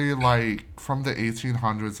literally like from the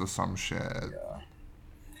 1800s or some shit.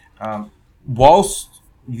 Yeah. Whilst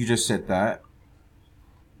you just said that,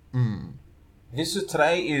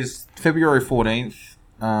 today is February 14th.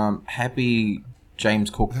 Happy James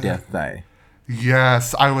Cook Death Day.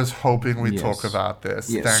 Yes, I was hoping we'd Yes. talk about this.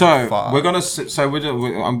 Yeah. Thank So fuck. we're gonna. So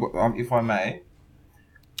we're if I may,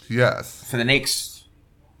 Yes. for the next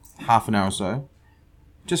half an hour or so,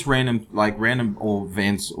 just random or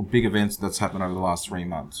events or big events that's happened over the last 3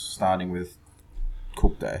 months, starting with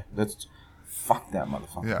Cook Day. That's fuck that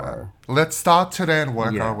motherfucker. Yeah. Bro. Let's start today and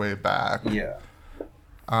work Yeah. our way back. Yeah.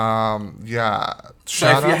 Yeah. So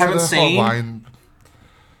Shout if you out haven't to the seen- Hawaiian.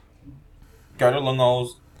 Go to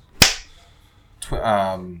Lungo's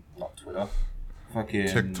not Twitter. Fucking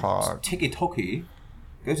TikTok. Tiki-Toki.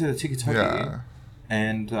 Go to the Tiki-Toki. Yeah.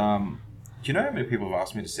 And do you know how many people have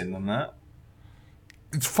asked me to send them that?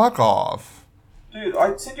 It's fuck off. Dude,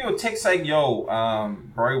 I sent you a text saying, yo,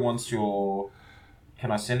 bro wants your...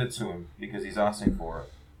 Can I send it to him? Because he's asking for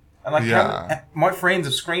it. And like, Yeah. my friends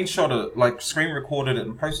have screenshot it, like screen recorded it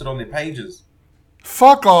and posted on their pages.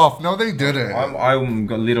 Fuck off. No, they didn't.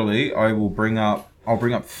 I'll bring up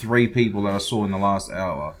 3 people that I saw in the last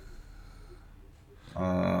hour.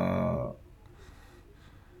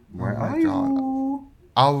 Where my are you?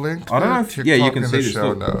 I'll link I don't the know if TikTok you can in see the this. show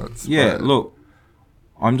Look. notes. Yeah, but- look.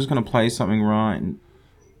 I'm just gonna play something right.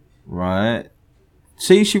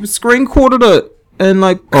 See, she was screen recorded it and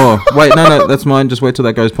like. Oh wait, no, that's mine. Just wait till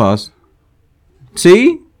that goes past.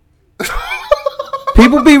 See.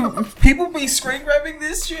 People be screen grabbing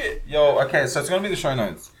this shit. Yo, okay, so it's gonna be the show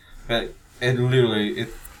notes, but it literally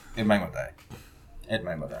made my day. It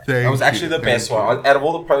made my day. That was actually the best one out of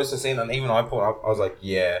all the posts I've seen, and even I put up. I was like,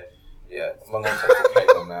 yeah, I'm gonna take the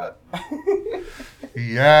cake on that.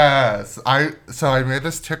 Yes. I made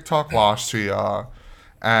this TikTok last year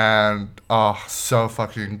and so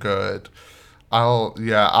fucking good.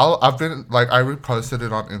 I've been like I reposted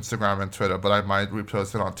it on Instagram and Twitter, but I might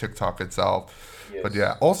repost it on TikTok itself. Yes. But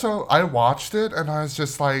yeah, also I watched it and I was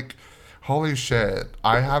just like, holy shit,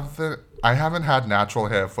 I haven't had natural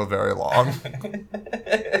hair for very long.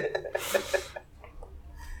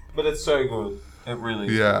 But it's so good. It really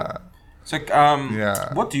is. Yeah. So,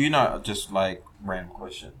 Yeah. what do you know? Just like random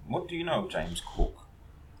question. What do you know of James Cook?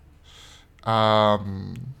 Do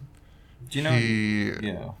you know?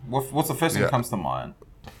 Yeah. What's the first thing that comes to mind?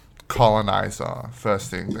 Colonizer, first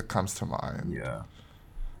thing that comes to mind. Yeah.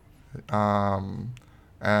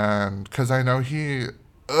 And because I know he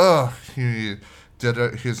did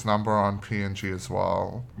his number on PNG as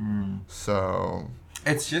well. So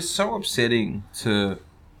It's just so upsetting to.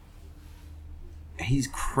 He's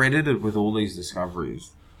credited with all these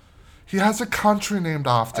discoveries. he has a country named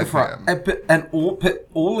after him. And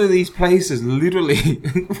all of these places literally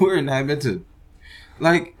were inhabited.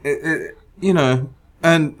 Like, you know,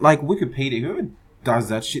 and like Wikipedia, whoever does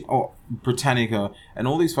that shit, Britannica, and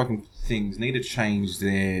all these fucking things need to change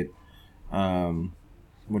their,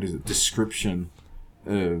 description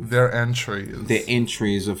of Their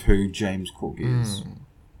entries. of who James Cook is.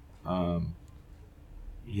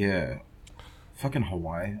 Yeah. Fucking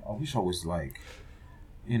Hawaii. I wish I was like,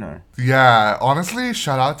 you know. Yeah, honestly,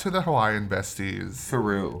 shout out to the Hawaiian besties. For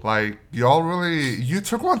real. Like, you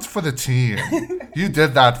took one for the team. You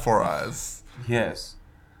did that for us. Yes.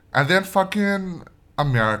 And then fucking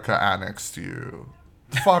America annexed you.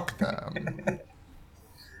 Fuck them.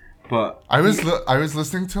 But I was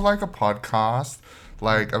listening to like a podcast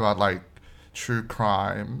like about like true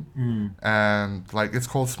crime and like it's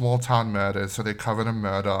called Small Town Murders. So they covered a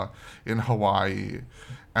murder in Hawaii,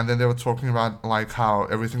 and then they were talking about like how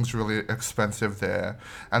everything's really expensive there,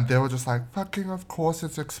 and they were just like, "Fucking, of course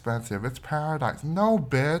it's expensive. It's paradise." No,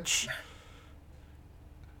 bitch.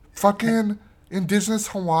 Fucking indigenous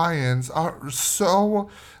Hawaiians are so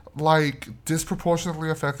like disproportionately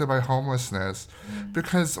affected by homelessness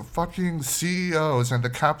because fucking CEOs and the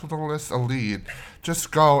capitalist elite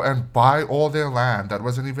just go and buy all their land that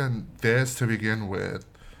wasn't even theirs to begin with.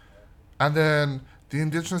 And then the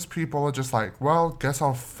indigenous people are just like, well, guess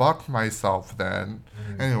I'll fuck myself then.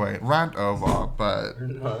 Anyway, rant over, but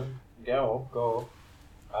no, go.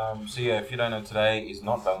 So yeah, if you don't know, today is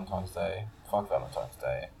not Valentine's Day. Fuck Valentine's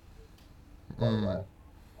Day. By the way.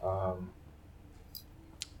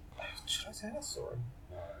 Should I say that story?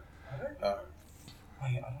 No, I don't know.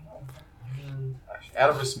 Wait, I don't know. Out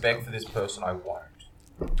of respect for this person, I won't.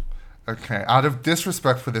 okay, out of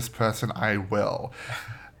disrespect for this person, I will.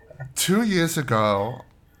 2 years ago,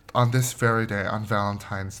 on this very day, on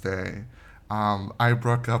Valentine's Day, I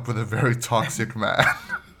broke up with a very toxic man.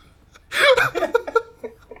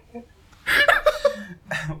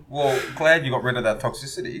 Well, glad you got rid of that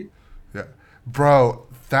toxicity. Yeah. Bro,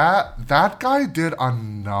 that guy did a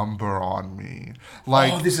number on me.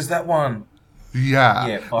 Like, Oh, this is that one. yeah.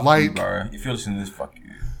 Yeah, fuck like, you, bro. If you're listening to this, fuck you.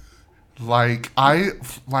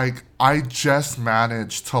 I just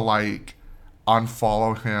managed to like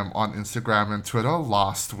unfollow him on Instagram and Twitter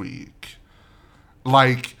last week.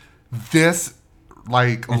 Like this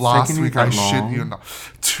like It's last taken you week, I that shit long? you not.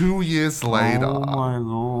 2 years later. Oh my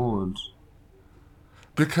lord.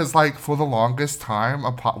 Because like for the longest time,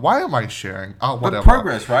 why am I sharing? Oh, But whatever.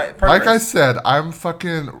 progress, right? Progress. Like I said, I'm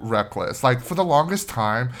fucking reckless. Like for the longest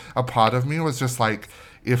time, a part of me was just like,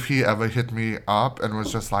 if he ever hit me up and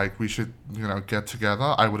was just like, we should, get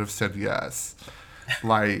together, I would have said yes.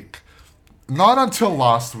 Like, not until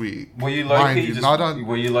last week. Were you low Mind key? you, Just, not on,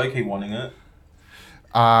 were you low key wanting it?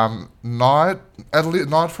 not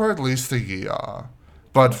for at least a year,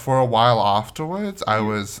 but for a while afterwards, I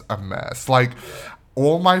was a mess. Like,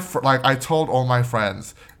 I told all my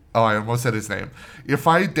friends. Oh, I almost said his name. If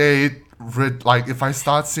I date, if I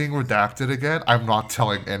start seeing Redacted again, I'm not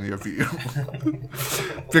telling any of you,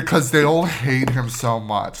 because they all hate him so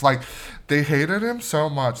much. Like, they hated him so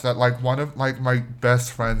much that like one of like my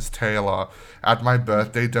best friends, Taylor, at my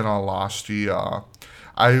birthday dinner last year.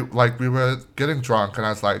 We were getting drunk and I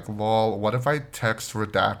was like, lol, what if I text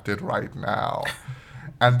Redacted right now?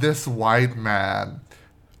 And this white man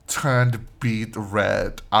turned beet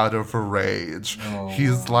red out of rage. Oh.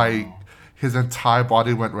 He's like, his entire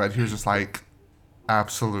body went red. He was just like,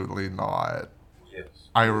 absolutely not. Yes.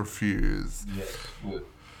 I refuse. Yes. Good.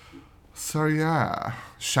 So yeah,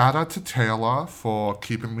 shout out to Taylor for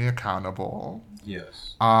keeping me accountable.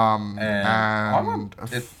 Yes. And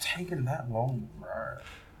it's taken that long, bro.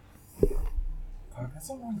 Fuck, that's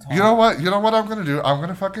a long time. You know what? I'm gonna do? I'm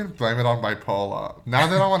gonna fucking blame it on bipolar. Now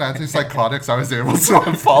that I'm on antipsychotics, I was able to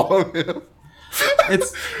unfollow him.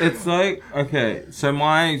 It's like, okay, so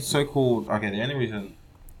my so-called, the only reason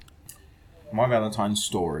my Valentine's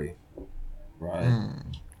story, right,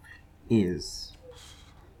 is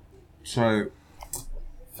so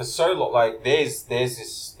for so long, like there is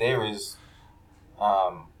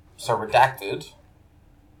so Redacted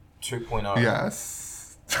 2.0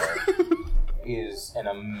 Yes. is an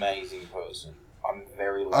amazing person. I'm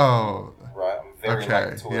very lucky. Oh. Right, I'm very Okay,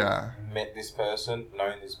 lucky to have met this person,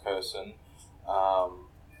 known this person,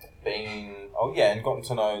 and gotten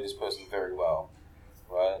to know this person very well,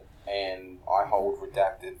 right? And I hold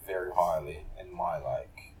Redacted very highly in my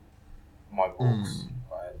books,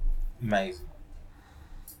 right? Amazing.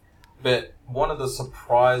 But one of the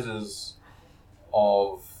surprises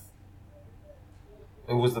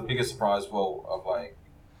it was the biggest surprise, of like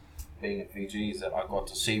being in Fiji, is that I got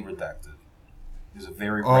to see Redacted. It was a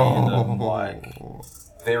very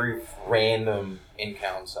random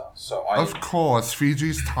encounter. So Of course,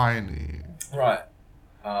 Fiji's tiny. Right.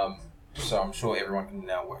 So I'm sure everyone can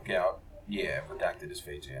now work out. Yeah, Redacted is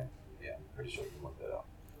Fiji. Yeah, I'm pretty sure you can work that out.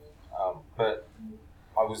 But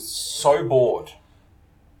I was so bored.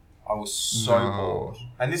 Bored.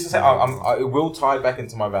 And this is how it will tie back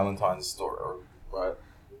into my Valentine's story, right?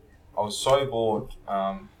 I was so bored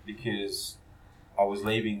because I was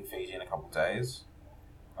leaving Fiji in a couple of days.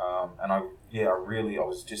 And I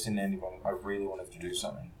was just in anyone. I really wanted to do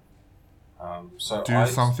something.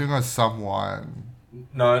 Something or someone.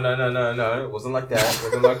 No. It wasn't like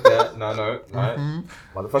that. No.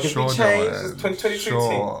 Motherfuckers Sure, be changed. It's 2022.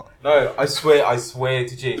 Sure. No, I swear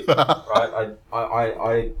to G.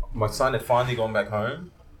 Right? My son had finally gone back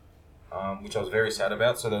home, which I was very sad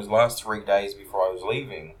about. So those last 3 days before I was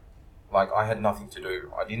leaving, like, I had nothing to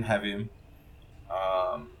do. I didn't have him.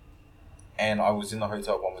 And I was in the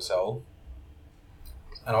hotel by myself.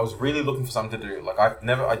 And I was really looking for something to do. Like, I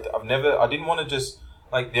didn't want to just,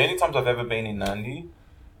 like, the only times I've ever been in Nandi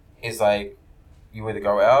is, like, you either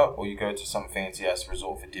go out or you go to some fancy-ass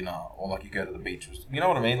resort for dinner, or, like, you go to the beach. You know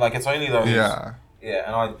what I mean? Like, it's only those. Yeah. Yeah,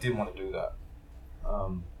 and I didn't want to do that.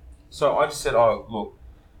 So I just said, oh, look,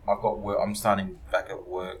 I've got work. I'm starting back at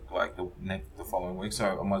work, like, the following week,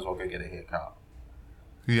 so I might as well go get a haircut.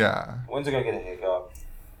 Yeah. I went to go get a haircut.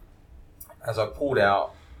 As I pulled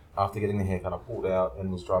out, after getting the haircut, I pulled out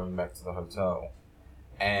and was driving back to the hotel.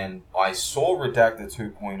 And I saw Redacted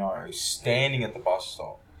 2.0 standing at the bus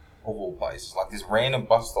stop, of all places. Like this random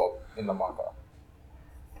bus stop in the mucka.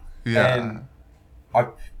 Yeah. And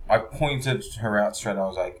I pointed her out straight. I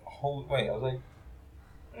was like, wait. I was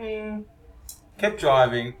like, kept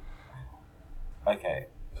driving. Okay,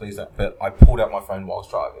 please don't. But I pulled out my phone whilst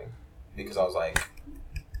driving. Because I was like,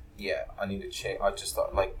 yeah, I need to check. I just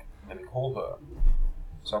thought, like, let me call her.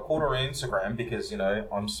 So I called her on Instagram because,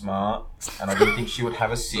 I'm smart and I didn't think she would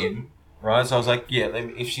have a SIM, right? So I was like, yeah,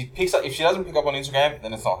 if she doesn't pick up on Instagram,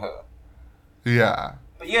 then it's not her. Yeah.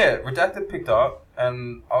 But yeah, Redacted picked up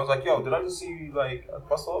and I was like, yo, did I just see you like at the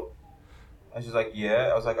bus stop? And she's like,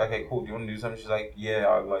 yeah. I was like, okay, cool. Do you want to do something? She's like, yeah.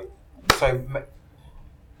 I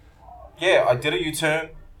did a U-turn,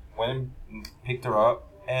 went and picked her up,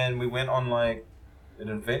 and we went on like an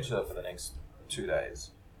adventure for the next 2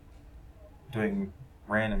 days, doing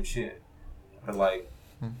random shit. But like,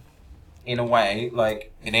 in a way,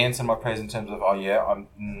 like it answered my prayers in terms of, oh yeah, I'm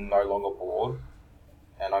no longer bored,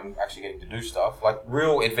 and I'm actually getting to do stuff like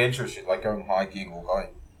real adventure shit, like going hiking or going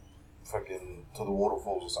fucking to the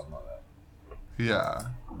waterfalls or something like that. Yeah.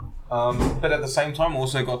 But at the same time,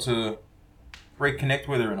 also got to reconnect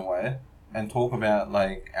with her in a way and talk about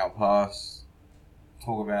like our past,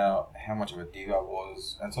 talk about how much of a dig I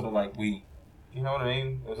was, and sort of like you know what I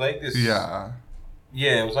mean? It was like this. Yeah.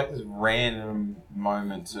 Yeah, it was like this random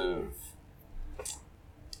moment of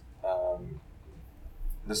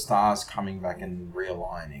the stars coming back and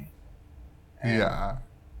realigning. And, yeah.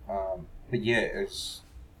 But yeah, it was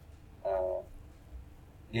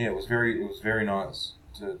very nice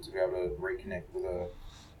to be able to reconnect with her,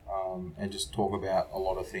 and just talk about a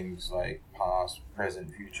lot of things like past,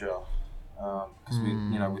 present, future, because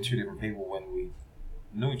we're two different people when we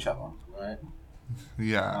knew each other, right?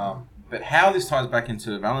 Yeah. But how this ties back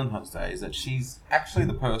into Valentine's Day is that she's actually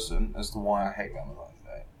the person as to why I hate Valentine's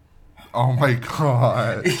Day. Oh my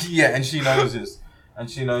god. Yeah, and she knows this.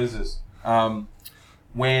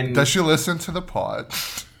 When Does she listen to the pod?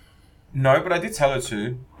 No, but I did tell her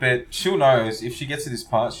to. But she'll know if she gets to this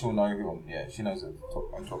part, she'll know who. She knows that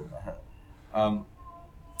I'm talking about her.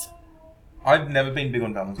 I've never been big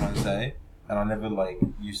on Valentine's Day, and I never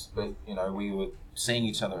used. But we were seeing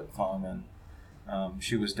each other at the time, and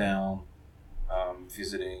she was down,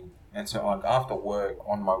 visiting, and so after work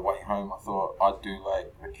on my way home, I thought I'd do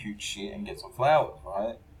a cute shit and get some flowers,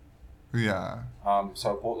 right? Yeah.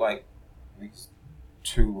 So I bought these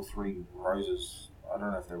 2 or 3 roses. I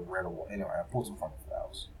don't know if they're red or what. Anyway, I bought some fucking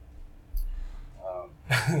flowers.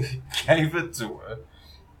 Gave it to her.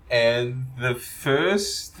 And the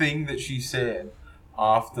first thing that she said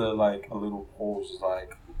after a little pause was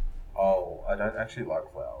like, oh, I don't actually like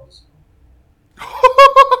flowers.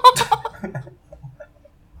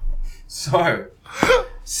 So,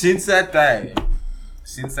 since that day,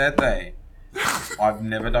 I've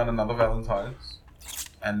never done another Valentine's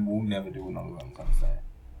and will never do another Valentine's Day.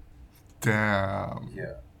 Damn.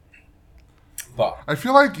 Yeah. But I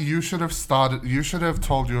feel like you should have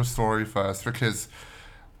told your story first, because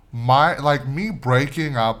me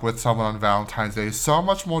breaking up with someone on Valentine's Day is so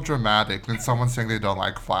much more dramatic than someone saying they don't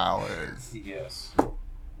like flowers. Yes.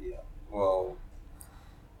 Yeah. Well,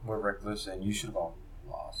 we're reckless and you should have gone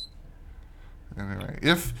last. Anyway,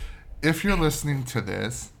 if you're listening to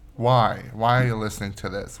this, why are you listening to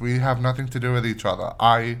this? We have nothing to do with each other.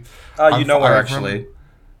 Actually.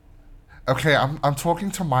 Okay, I'm talking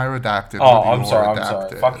to my Redacted. Oh, I'm sorry.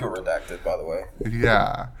 Fuck your Redacted, by the way.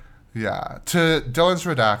 Yeah. To Dylan's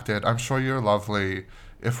Redacted, I'm sure you're lovely.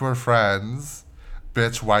 If we're friends,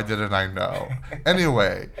 bitch, why didn't I know?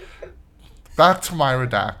 Anyway, back to my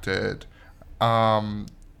Redacted.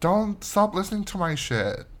 Don't stop listening to my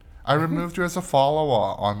shit. I removed you as a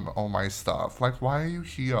follower on all my stuff. Why are you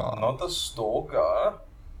here? Not the stalker.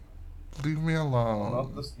 Leave me alone.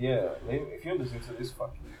 Not the... Yeah, if you're listening to this,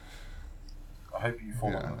 fuck you. I hope you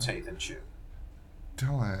fall on your teeth and shit.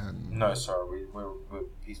 Dylan. No, sorry. We're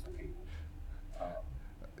peaceful people.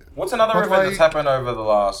 What's another event that's happened over the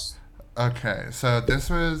last... Okay, so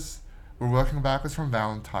we're working backwards from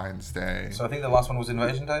Valentine's Day. So I think the last one was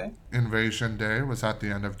Invasion Day? Invasion Day was at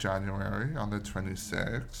the end of January, on the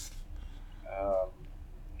 26th.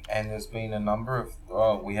 And there's been a number of...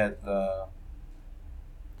 Oh, we had the...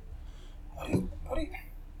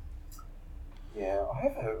 Yeah, I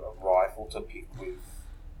have a rifle to pick with.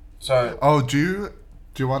 So... Oh, do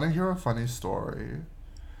you want to hear a funny story?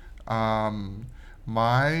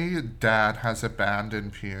 My dad has a band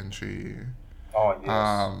in PNG. Oh,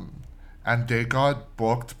 yes. And they got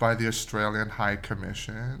booked by the Australian High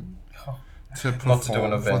Commission to perform Not to do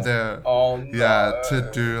an event. for their... Oh, no. Yeah, to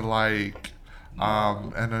do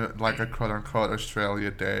a quote-unquote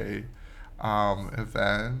Australia Day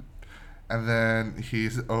event. And then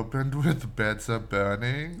he's opened with Beds Are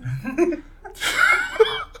Burning.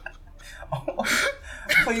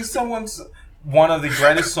 Please, one of the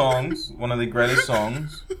greatest songs.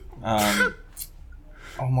 Oh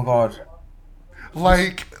my god.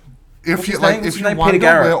 If you wonder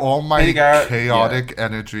where all my chaotic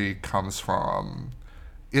energy comes from,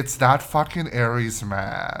 it's that fucking Aries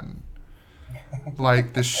man.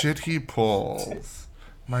 Like, the shit he pulls.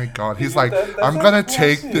 My God. He's like, I'm gonna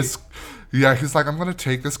take this. Yeah, he's like, I'm gonna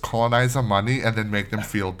take this colonizer money and then make them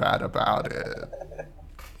feel bad about it.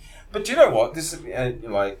 But do you know what? This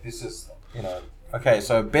is okay.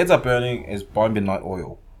 So Beds Are Burning is by Midnight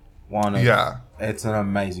Oil. It's an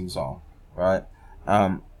amazing song, right?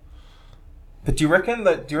 But do you reckon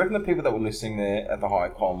the people that were listening there at the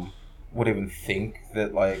Highcom would even think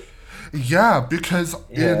that, like? Yeah, because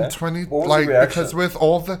in 20 like because with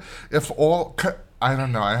all the I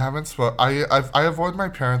don't know. I haven't I avoid my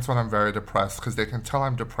parents when I'm very depressed because they can tell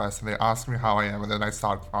I'm depressed and they ask me how I am and then I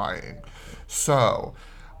start crying. So,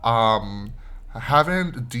 I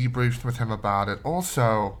haven't debriefed with him about it.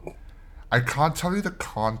 Also, I can't tell you the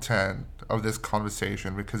content of this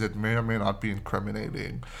conversation because it may or may not be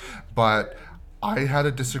incriminating. But I had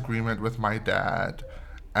a disagreement with my dad,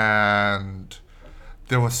 and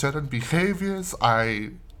there were certain behaviors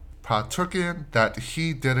I partook in that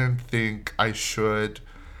he didn't think I should.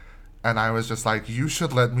 And I was just like, you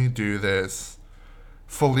should let me do this.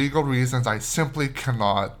 For legal reasons, I simply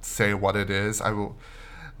cannot say what it is. I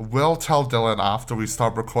will tell Dylan after we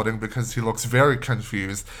stop recording because he looks very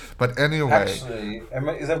confused. But anyway. Actually,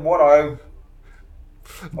 is that what I...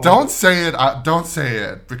 Don't say it. Don't say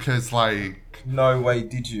it because, like... No way,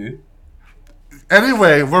 did you?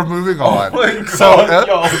 Anyway, we're moving on. Oh my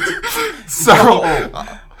God, so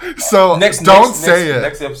don't say it.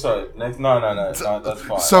 Next episode. No, that's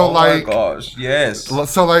fine. So my gosh, yes.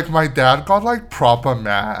 So like my dad got like proper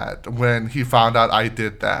mad when he found out I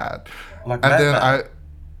did that. Like and mad, then mad.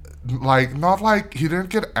 not like he didn't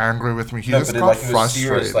get angry with me. He just got like,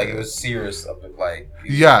 frustrated. It was serious. He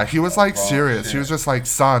was like serious. Shit. He was just like,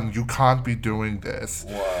 son, you can't be doing this.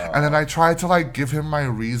 Wow. And then I tried to like give him my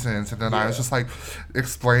reasons, and then I was just like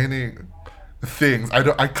explaining things.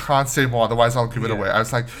 I can't say more, otherwise I'll give it away. I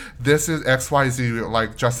was like, this is XYZ,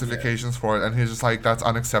 like justifications for it, and he's just like, that's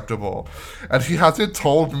unacceptable. And he hasn't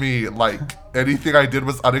told me like anything I did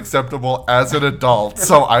was unacceptable as an adult.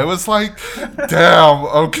 So I was like, damn,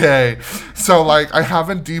 okay. So like I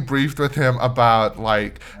haven't debriefed with him about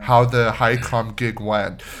like how the Highcom gig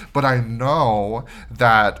went, but I know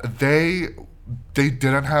that they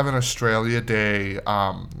didn't have an Australia Day,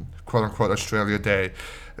 quote unquote Australia Day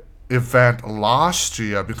event last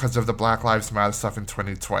year because of the Black Lives Matter stuff in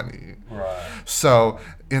 2020. Right. So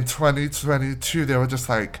in 2022, they were just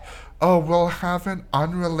like, oh, we'll have an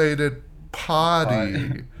unrelated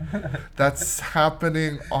party that's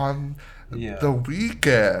happening on the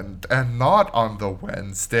weekend and not on the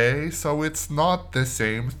Wednesday, so it's not the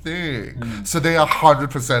same thing. So they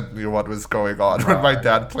 100% knew what was going on when my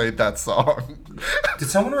dad played that song. Did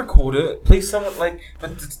someone record it? Please, someone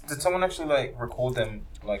but did someone actually like record them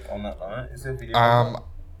like on that night? Is there a video?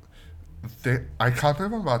 I can't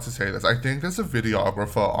believe I'm about to say this. I think there's a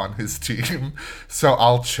videographer on his team, so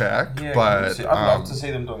I'll check. Yeah, but I'd love to see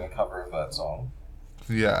them doing a cover of that song.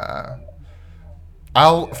 Yeah.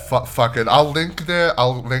 Fuck it. I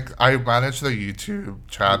manage the YouTube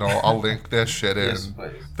channel. I'll link their shit in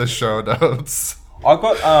the show notes. I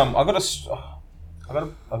got a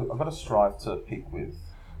strive to pick with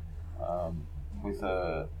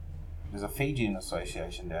there's a Fijian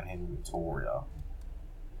association down here in Victoria.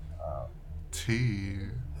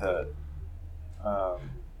 Do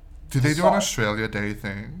they do an Australia Day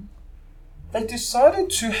thing? They decided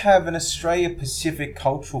to have an Australia Pacific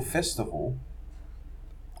Cultural Festival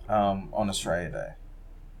on Australia Day.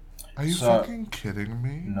 Are you fucking kidding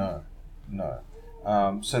me? No.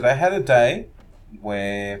 So they had a day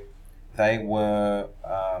where they were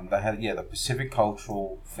the Pacific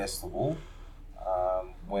Cultural Festival,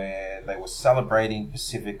 where they were celebrating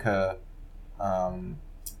Pacifica,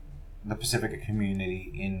 the Pacifica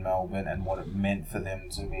community in Melbourne and what it meant for them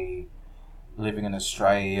to be living in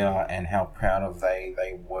Australia and how proud of they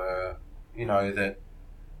were, that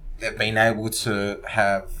they've been able to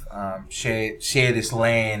have share this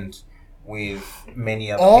land with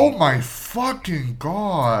many other people. My fucking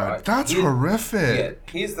God. Right. That's horrific. Yeah,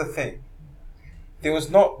 here's the thing. There was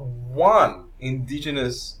not one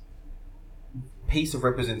Indigenous piece of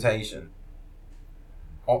representation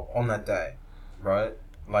on that day, right?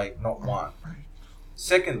 Like, not one.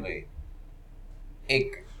 Secondly,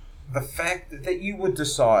 the fact that you would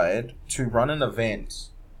decide to run an event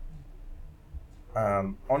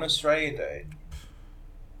on Australia Day,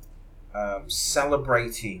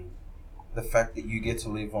 celebrating the fact that you get to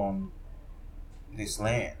live on this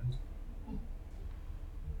land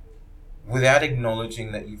without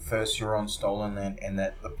acknowledging that you're on stolen land and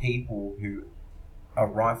that the people who are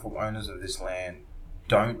rightful owners of this land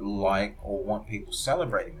don't like or want people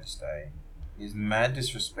celebrating this day is mad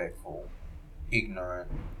disrespectful,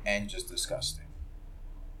 ignorant, and just disgusting.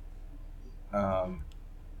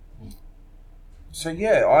 So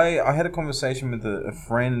yeah, I had a conversation with a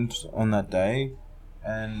friend on that day,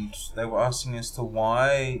 and they were asking as to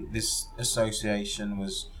why this association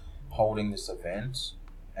was holding this event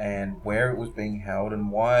and where it was being held,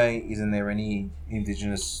 and why isn't there any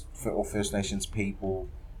Indigenous or First Nations people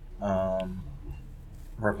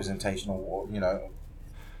representation, or and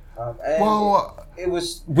Well, it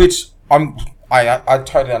was, which I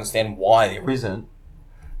totally understand why there isn't.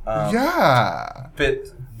 yeah.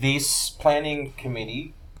 But this planning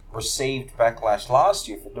committee received backlash last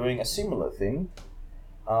year for doing a similar thing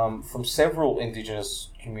from several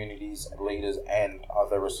Indigenous communities, leaders, and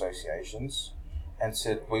other associations, and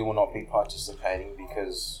said we will not be participating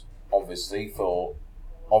because, obviously, for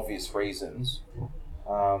obvious reasons,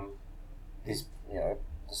 this the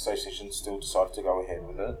association still decided to go ahead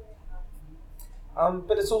with it.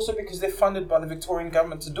 But it's also because they're funded by the Victorian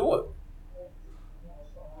government to do it.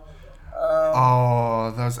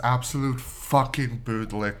 Those absolute fucking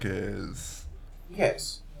bootlickers.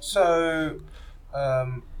 Yes. So,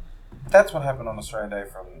 that's what happened on Australia Day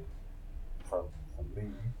from me.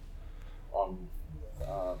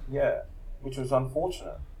 Which was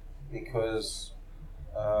unfortunate because,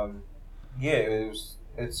 it was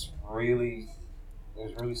really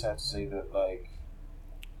sad to see that, like,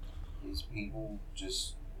 these people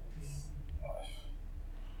just,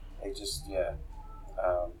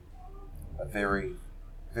 are very,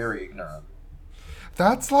 very ignorant.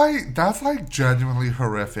 That's like genuinely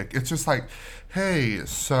horrific. It's just like, hey,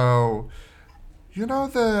 so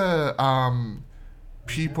the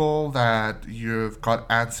people that you've got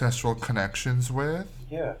ancestral connections with,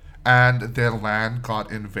 Yeah. and their land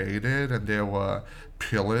got invaded and they were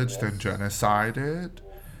pillaged and Yes. genocided.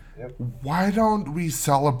 Yep. Why don't we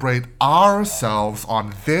celebrate ourselves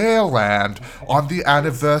on their land on the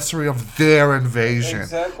anniversary of their invasion?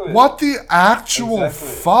 Exactly. What the actual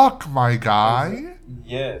Exactly. fuck, my guy?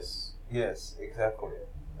 Yes, exactly.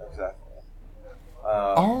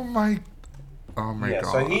 Oh my Yeah,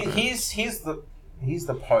 god. so here's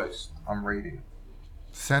the post I'm reading.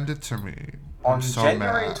 Send it to me. On I'm so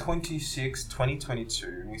January mad. 26,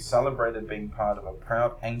 2022, we celebrated being part of a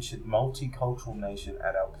proud, ancient, multicultural nation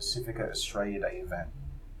at our Pacifica Australia Day event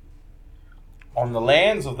on the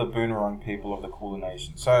lands of the Boonwurrung people of the Kulin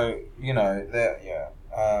Nation. So, hold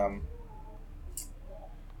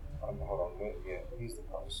on, here's the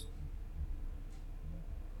post.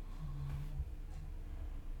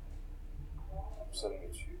 I'm sending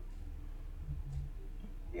it to you.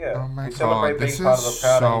 Yeah, Oh my we celebrate god, being this part is of a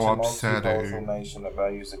proud, so ancient, upsetting. multicultural nation that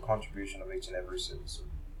values the contribution of each and every citizen.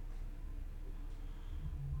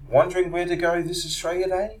 Wondering where to go this Australia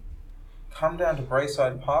Day? Come down to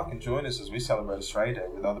Brayside Park and join us as we celebrate Australia Day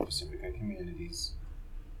with other Pacifica communities.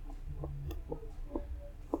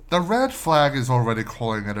 The red flag is already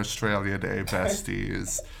calling it Australia Day,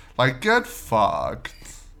 besties. Like, get fucked.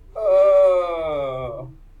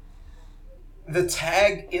 The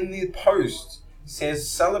tag in the post says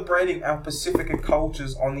celebrating our Pacifica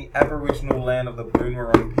cultures on the Aboriginal land of the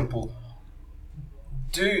Boonwurrung people.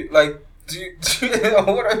 Do you know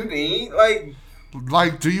what I mean? Like,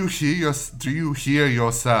 do you hear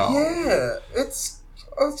yourself? Yeah, it's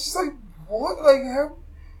just like, what? Like, how?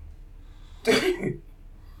 Dude.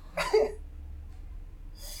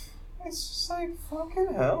 It's just like,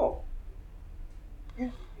 fucking hell.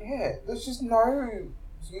 Yeah, there's just no...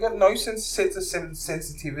 You got no sense of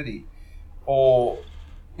sensitivity. Or,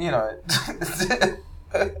 yeah.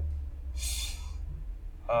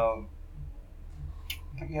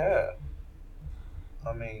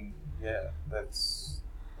 I mean, yeah, that's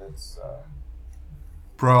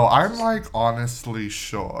Bro, I'm like honestly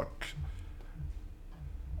shook.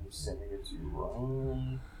 I'm sending it to you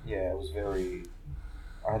wrong. Yeah, it was very...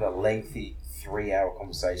 I had a lengthy 3-hour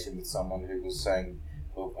conversation with someone who was saying,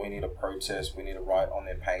 look, we need a protest, we need to write on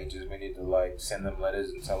their pages, we need to, like, send them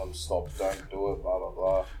letters and tell them stop, don't do it, blah, blah,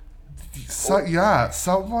 blah. So, yeah,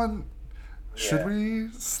 someone... Should we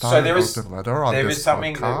start So there an is, open letter on there this is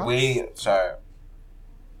something podcast? that we... So...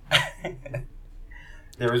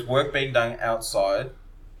 there is work being done outside.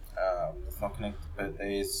 It's not connected, but there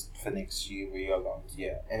is, for next year, we are going to...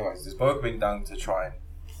 Yeah, anyways, there's work being done to try and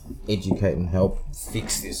educate and help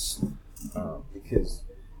fix this. Because...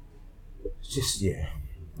 It's just, yeah.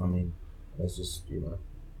 I mean, that's just, and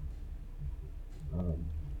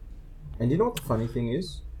you know what the funny thing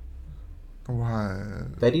is?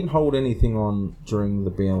 What? They didn't hold anything on during the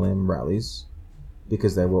BLM rallies.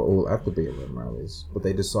 because they were all at the BLM rallies, but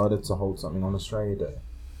they decided to hold something on Australia Day.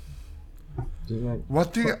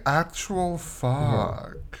 What the actual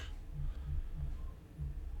fuck? Yeah.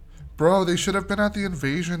 Bro, they should have been at the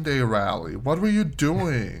Invasion Day rally. What were you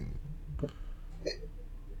doing?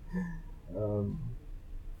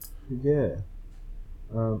 Yeah.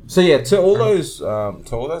 So yeah, to all those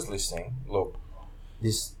listening, look,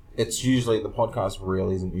 it's usually the podcast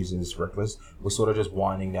really isn't usually this reckless. We're sort of just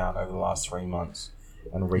winding down over the last 3 months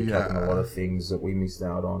and recapping a lot of things that we missed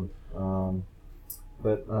out on.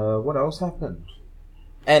 But what else happened?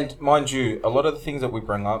 And mind you, a lot of the things that we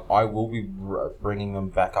bring up, I will be bringing them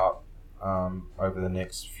back up over the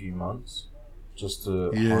next few months, just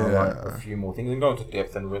to highlight a few more things and go into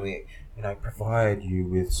depth and really, provide you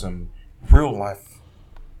with some real life,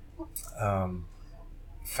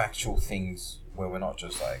 factual things where we're not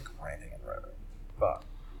just like ranting and raving. But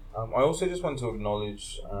I also just want to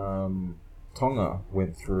acknowledge Tonga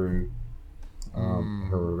went through a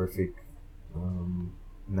horrific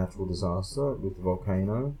natural disaster with the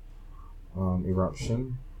volcano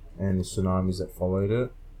eruption and the tsunamis that followed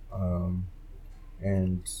it,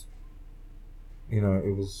 and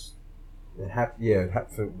it was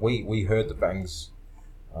we heard the bangs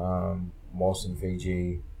whilst in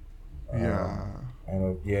Fiji,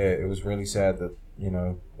 and it was really sad that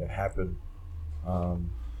that happened,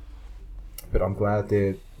 but I'm glad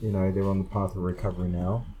that they're on the path of recovery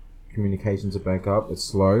now. Communications are back up. It's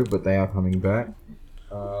slow, but they are coming back.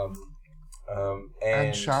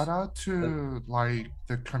 And shout out to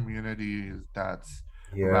the communities that's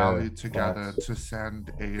rallied together to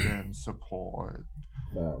send aid and support.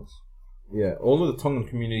 Yeah, all of the Tongan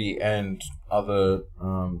community and other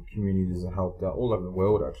communities have helped out all over the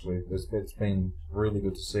world. Actually, it's been really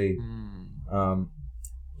good to see.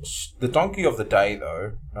 The donkey of the day,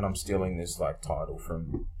 though, and I'm stealing this title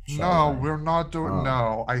from. No, we're not doing.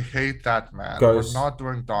 No, I hate that, man. We're not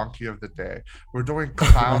doing donkey of the day. We're doing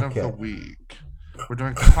clown of the week. We're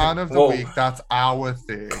doing clown of the week. That's our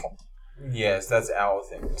thing. Yes, that's our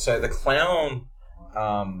thing. So the clown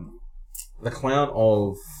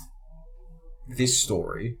of this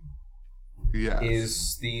story,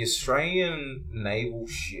 is the Australian naval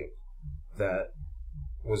ship that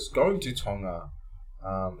was going to Tonga,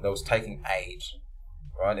 that was taking aid.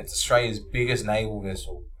 Right, it's Australia's biggest naval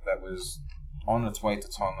vessel that was on its way to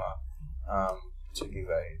Tonga to give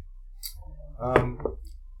aid.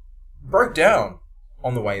 Broke down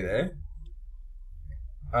on the way there.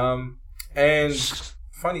 And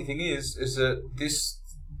funny thing is that this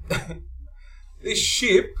this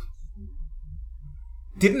ship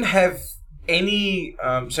didn't have any.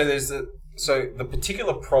 So the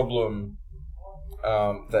particular problem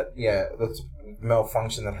that's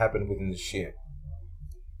malfunction that happened within the ship.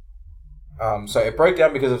 So it broke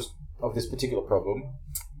down because of this particular problem,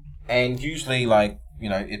 and usually,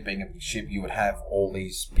 it being a ship, you would have all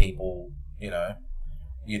these people.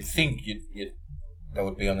 You'd think they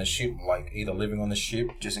would be on the ship, either living on the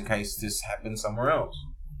ship, just in case this happened somewhere else.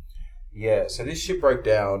 Yeah. So this ship broke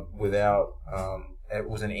down without. It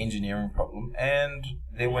was an engineering problem, and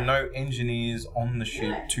there were no engineers on the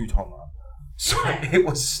ship to Tonga, so it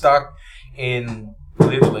was stuck in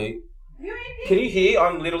literally. Can you hear?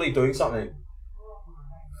 I'm literally doing something.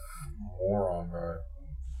 Moron, bro.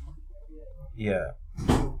 Yeah.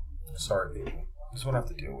 Sorry, people. That's what I have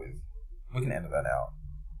to deal with. We can edit that out.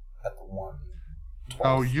 At the 1:12.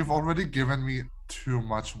 Oh, you've already given me too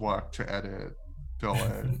much work to edit,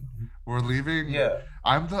 Dylan. We're leaving. Yeah.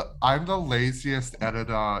 I'm the laziest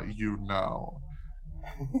editor you know.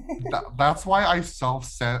 That's why I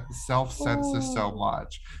self-censor so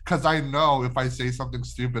much. Because I know if I say something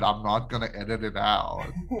stupid, I'm not going to edit it out.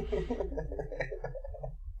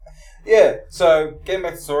 Yeah, so getting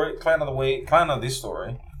back to the story, clown of the week, clown of this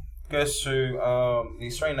story goes to the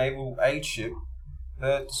Australian Naval aid ship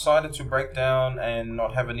that decided to break down and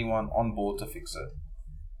not have anyone on board to fix it.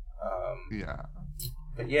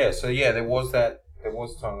 But there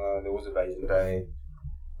was Tonga, there was Invasion Day.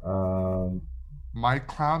 My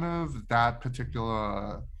clown of that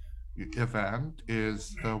particular event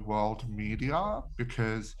is the world media,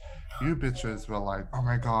 because you bitches were like, oh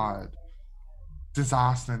my god,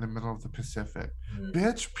 disaster in the middle of the Pacific.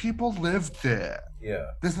 Bitch, people lived there.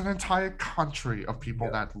 Yeah. There's an entire country of people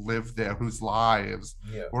that live there whose lives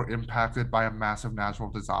were impacted by a massive natural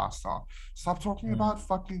disaster. Stop talking about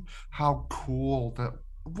fucking how cool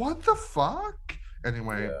what the fuck?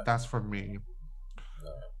 Anyway, that's for me.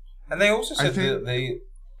 And they also said the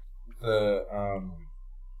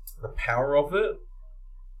power of it.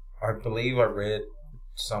 I believe I read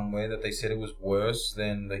somewhere that they said it was worse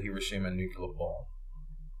than the Hiroshima nuclear bomb.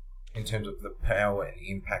 in terms of the power and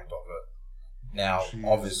impact of it. Now, Jeez.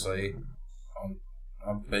 obviously,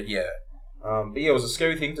 but yeah, it was a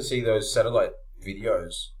scary thing to see those satellite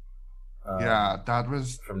videos. Yeah, that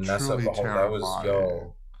was from NASA. truly That was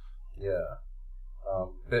terrifying. yeah.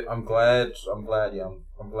 But I'm glad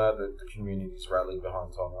that the community's rallied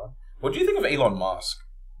behind Tonga. What do you think of Elon Musk?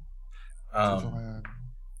 Dylan,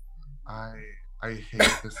 I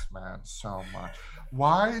hate this man so much.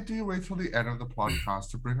 Why do you wait till the end of the podcast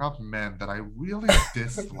to bring up men that I really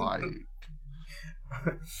dislike?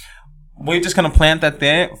 We're just going to plant that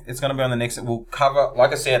there. It's going to be on the next... We'll cover...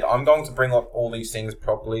 Like I said, I'm going to bring up all these things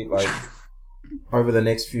properly, like, over the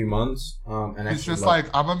next few months. And He's just like,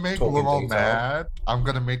 I'm going to make Laurel detail. mad. I'm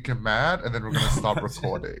going to make him mad, and then we're going to stop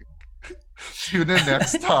recording. Tune in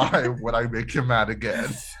next time when I make him mad again.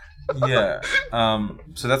 Yeah.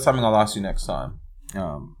 So that's something I'll ask you next time.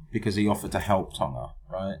 Because he offered to help Tonga,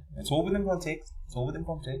 right? It's all within context.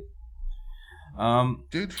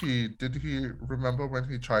 Did he remember when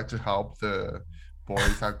he tried to help the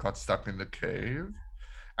boys that got stuck in the cave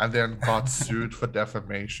and then got sued for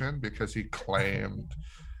defamation because he claimed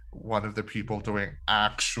one of the people doing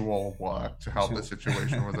actual work to help the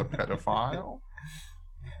situation was a pedophile?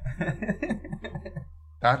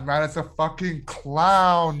 That man is a fucking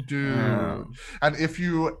clown, dude. And if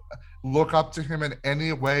you look up to him in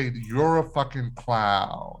any way, you're a fucking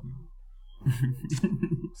clown.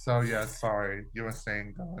 So yeah, sorry. You were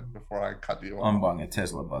saying, Dylan, before I cut you off. I'm buying a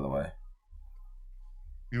Tesla, by the way.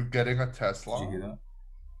 You're getting a Tesla? Did you hear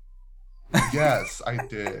that? Yes, I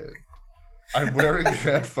did. I'm wearing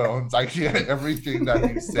headphones. I hear everything that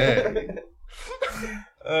you say.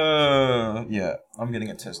 Yeah, I'm getting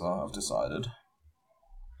a Tesla. I've decided.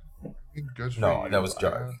 Good for No, you. that was a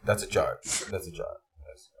joke. That's a joke.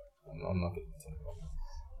 I'm not getting a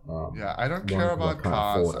Tesla. Yeah, I don't care about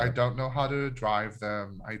cars. I don't know how to drive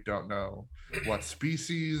them. I don't know what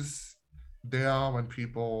species they are when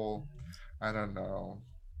people, I don't know,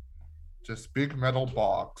 just big metal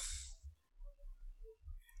box.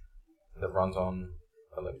 That runs on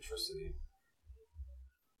electricity.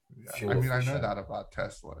 Yeah. I mean, I know that about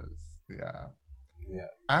Teslas. Yeah. Yeah.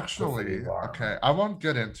 Actually, okay, I won't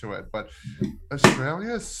get into it, but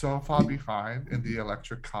Australia is so far behind in the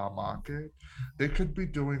electric car market. They could be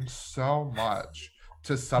doing so much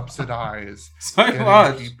to subsidize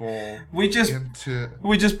people. We just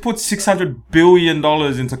put $600 billion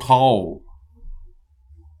into coal.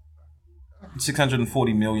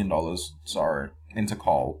 $640 million, sorry, into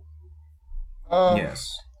coal.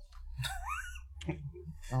 Yes.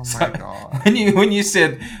 Oh my god. When you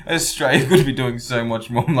said Australia could be doing so much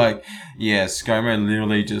more, I'm like, yeah, ScoMo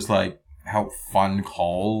literally just like help fund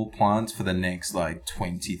coal plants for the next like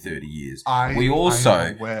 20, 30 years. We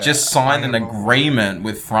also just signed an agreement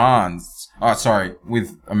with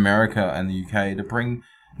with America and the UK to bring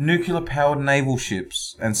nuclear powered naval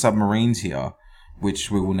ships and submarines here, which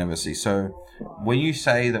we will never see. So when you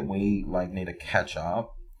say that we like need to catch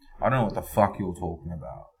up, I don't know what the fuck you're talking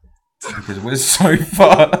about. Because we're so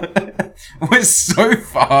far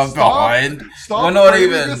behind. Stop we're not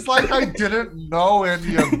even. It's like I didn't know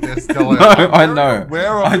any of this. Dylan. No, I know.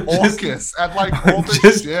 Aware of AUKUS and like all the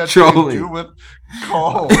shit trolling. they do with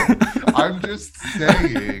coal. I'm just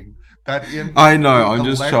saying that in I know. I'm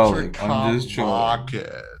just trolling.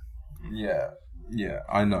 Market. Yeah.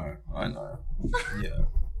 I know. Yeah.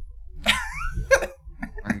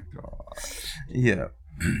 My God. Yeah.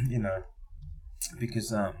 You know,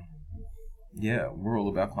 because yeah, we're all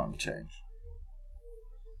about climate change.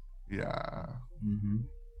 Yeah. Mm-hmm.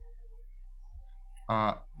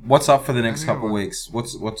 What's up for the next couple of weeks? We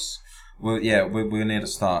need to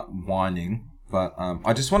start winding, but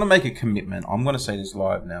I just want to make a commitment. I'm going to say this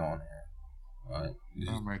live now on air. Right?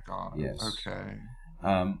 Oh my God. Yes. Okay.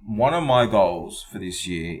 One of my goals for this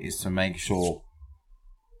year is to make sure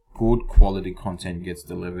good quality content gets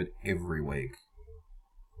delivered every week.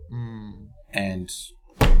 And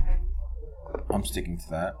I'm sticking to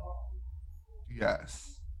that.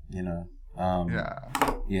 Yes. You know.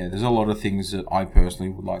 Yeah, there's a lot of things that I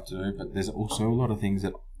personally would like to do, but there's also a lot of things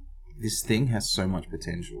that this thing has so much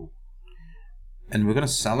potential. And we're going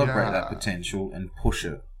to celebrate that potential and push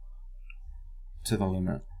it to the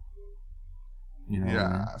limit. You know what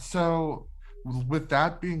I mean? So, with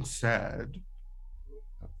that being said,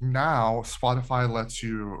 now Spotify lets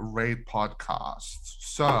you rate podcasts.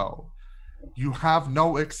 So, you have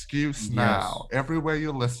no excuse now. Everywhere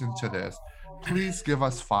you listen to this, please give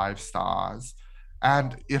us 5 stars.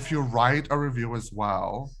 And if you write a review as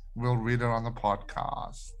well, we'll read it on the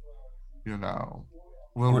podcast. You know,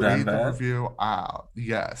 we'll read the review out.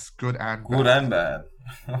 Yes, good and bad. Good and bad.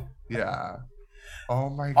 Yeah. Oh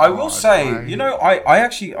my god. I will say, I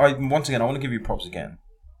actually, once again, I want to give you props again.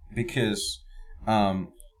 Because,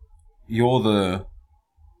 you're the,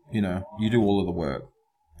 you do all of the work.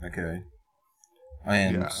 Okay?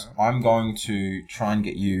 And I'm going to try and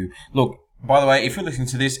get you... Look, by the way, if you're listening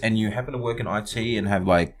to this and you happen to work in IT and have,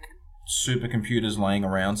 like, supercomputers laying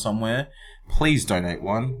around somewhere, please donate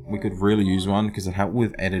one. We could really use one because it helps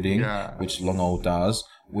with editing, which Long Ol does.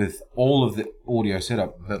 With all of the audio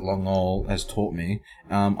setup that Long Ol has taught me,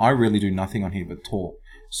 I really do nothing on here but talk.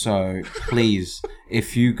 So please,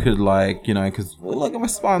 if you could, like, because look at my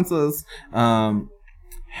sponsors,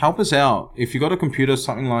 help us out. If you got a computer,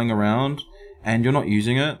 something lying around, and you're not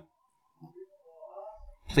using it,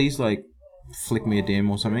 please, like, flick me a DM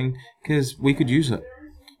or something, because we could use it.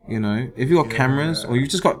 If you got cameras, or you've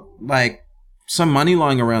just got, like, some money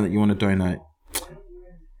lying around that you want to donate,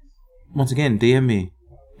 once again, DM me,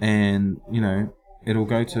 and, it'll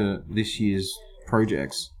go to this year's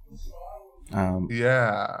projects.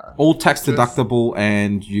 All tax deductible,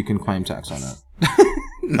 and you can claim tax on it.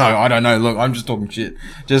 No, I don't know. Look, I'm just talking shit.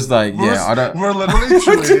 Just like, I don't... We're literally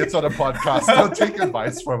two idiots on a podcast. Don't take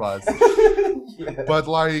advice from us. But,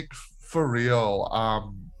 like, for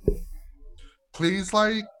real, please,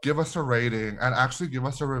 like, give us a rating and actually give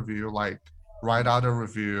us a review. Like, write out a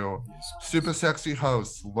review. Super sexy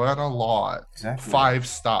hosts, learn a lot. Exactly. 5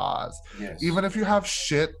 stars. Yes. Even if you have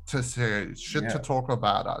shit to say, to talk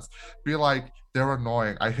about us, be like, they're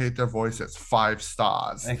annoying. I hate their voices. 5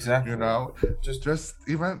 stars. Exactly. Just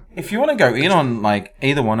even if you want to go in on, like,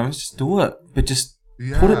 either one of us, just do it. But just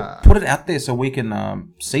put it out there so we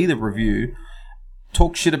can see the review.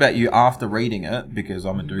 Talk shit about you after reading it, because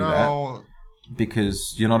I'm gonna do that.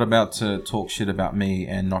 Because you're not about to talk shit about me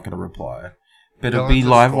and not gonna reply. But it'll be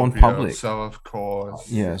live on public. So of course.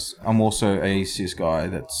 Yes, I'm also a cis guy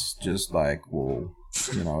that's just like, well,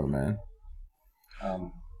 you know what I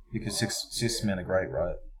mean. Because cis men are great,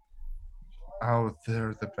 right? Oh,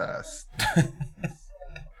 they're the best.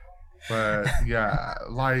 But yeah,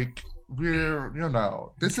 like, we're,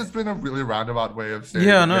 this has been a really roundabout way of saying,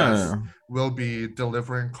 yes, we'll be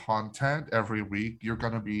delivering content every week. You're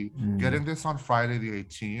going to be getting this on Friday the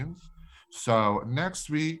 18th. So next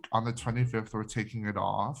week on the 25th, we're taking it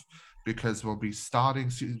off because we'll be starting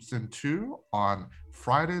season 2 on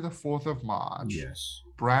Friday the 4th of March. Yes.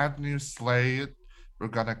 Brand new slate. We're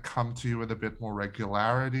going to come to you with a bit more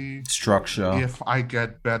regularity. Structure. If I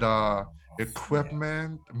get better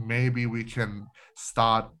equipment, maybe we can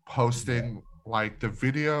start posting, like, the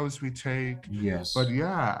videos we take. Yes. But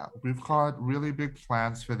yeah, we've got really big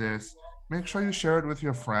plans for this. Make sure you share it with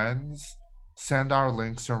your friends. Send our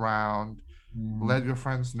links around. Let your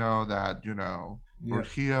friends know that, we're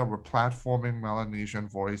here. We're platforming Melanesian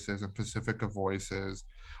voices and Pacifica voices.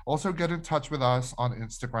 Also, get in touch with us on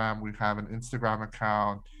Instagram. We have an Instagram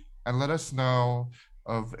account. And let us know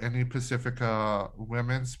of any Pacifica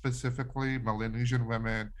women, specifically Melanesian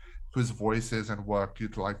women, whose voices and work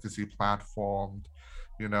you'd like to see platformed.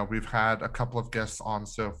 We've had a couple of guests on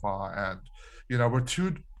so far, and, we're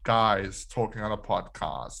 2 guys talking on a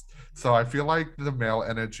podcast. So I feel like the male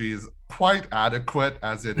energy is quite adequate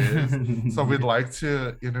as it is. So we'd like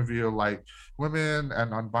to interview, like, women and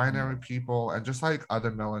non-binary people and just, like, other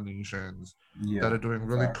Melanesians that are doing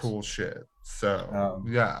really cool shit. So,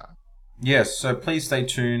 yeah. Yes, so please stay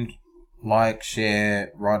tuned. Like,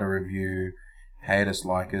 share, write a review. Hate us,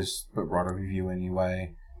 like us, but write a review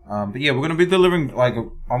anyway. But yeah, we're going to be delivering, like,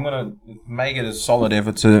 I'm going to make it a solid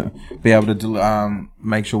effort to be able to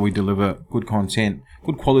make sure we deliver good content,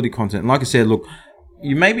 good quality content. And like I said, look,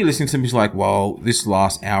 you may be listening to me like, well, this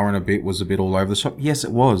last hour and a bit was a bit all over the shop. Yes,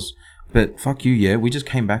 it was. But fuck you, yeah. We just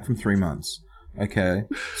came back from 3 months. Okay?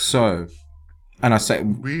 So, and I say...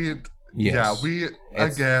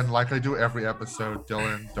 Again, like I do every episode,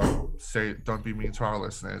 Dylan, don't be mean to our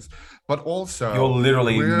listeners. But also... You're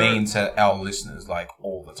literally mean to our listeners, like,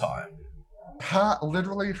 all the time.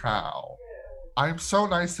 Literally how? I'm so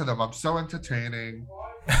nice to them. I'm so entertaining.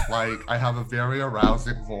 Like, I have a very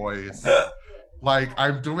arousing voice. Like,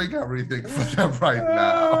 I'm doing everything for them right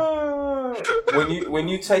now. When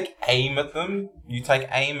you take aim at them, you take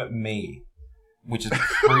aim at me, which is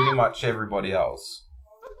pretty much everybody else.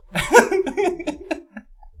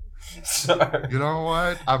 So, you know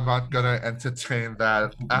what? I'm not gonna entertain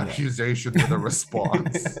that accusation with a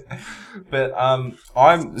response. But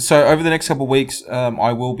so over the next couple of weeks,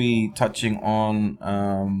 I will be touching on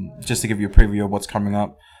just to give you a preview of what's coming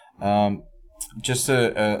up. Just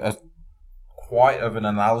a quite of an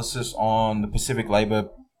analysis on the Pacific Labour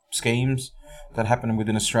schemes that happen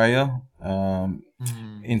within Australia,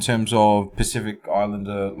 in terms of Pacific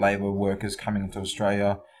Islander labour workers coming into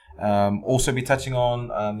Australia. Also be touching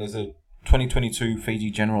on there's a 2022 Fiji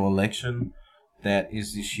general election that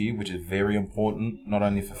is this year, which is very important, not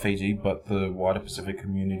only for Fiji, but the wider Pacific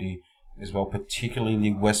community as well,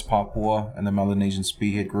 particularly West Papua and the Melanesian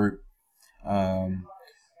Spearhead Group.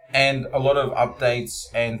 And a lot of updates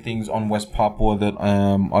and things on West Papua that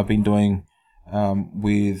I've been doing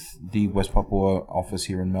with the West Papua office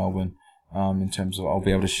here in Melbourne, in terms of I'll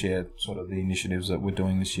be able to share sort of the initiatives that we're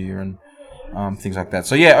doing this year and things like that.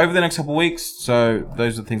 So yeah, over the next couple of weeks, so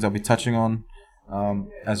those are the things I'll be touching on,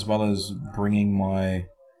 as well as bringing my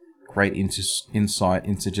great insight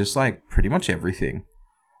into just like pretty much everything.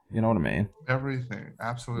 You know what I mean? Everything,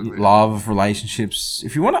 absolutely. Love, relationships.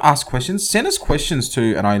 If you want to ask questions, send us questions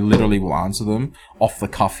too, and I literally will answer them off the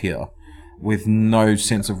cuff here, with no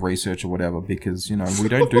sense of research or whatever, because you know we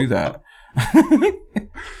don't do that.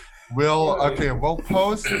 We'll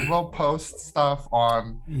post stuff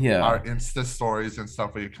on our Insta stories and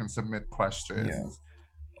stuff where you can submit questions. Yeah.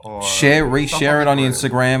 Or reshare it on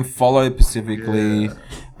Instagram. Follow Pacifically.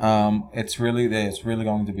 Yeah. It's really there. It's really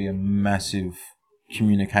going to be a massive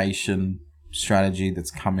communication strategy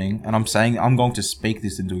that's coming, and I'm going to speak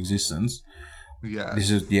this into existence.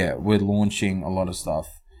 Yeah, we're launching a lot of stuff,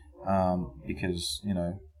 because you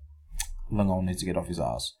know Langol needs to get off his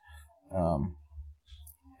ass,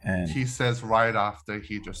 and he says right after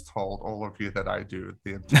he just told all of you that I do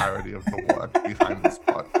the entirety of the work behind this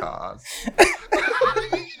podcast.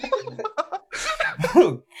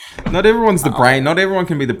 Not everyone's the brain. Not everyone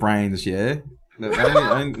can be the brains. Yeah,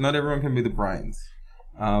 not everyone can be the brains.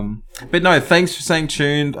 But no, thanks for staying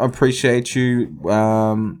tuned. I appreciate you.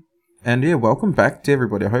 And yeah, welcome back to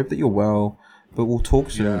everybody. I hope that you're well, but we'll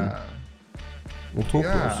talk soon. Yeah. We'll talk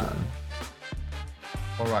real soon.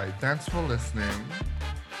 All right. Thanks for listening.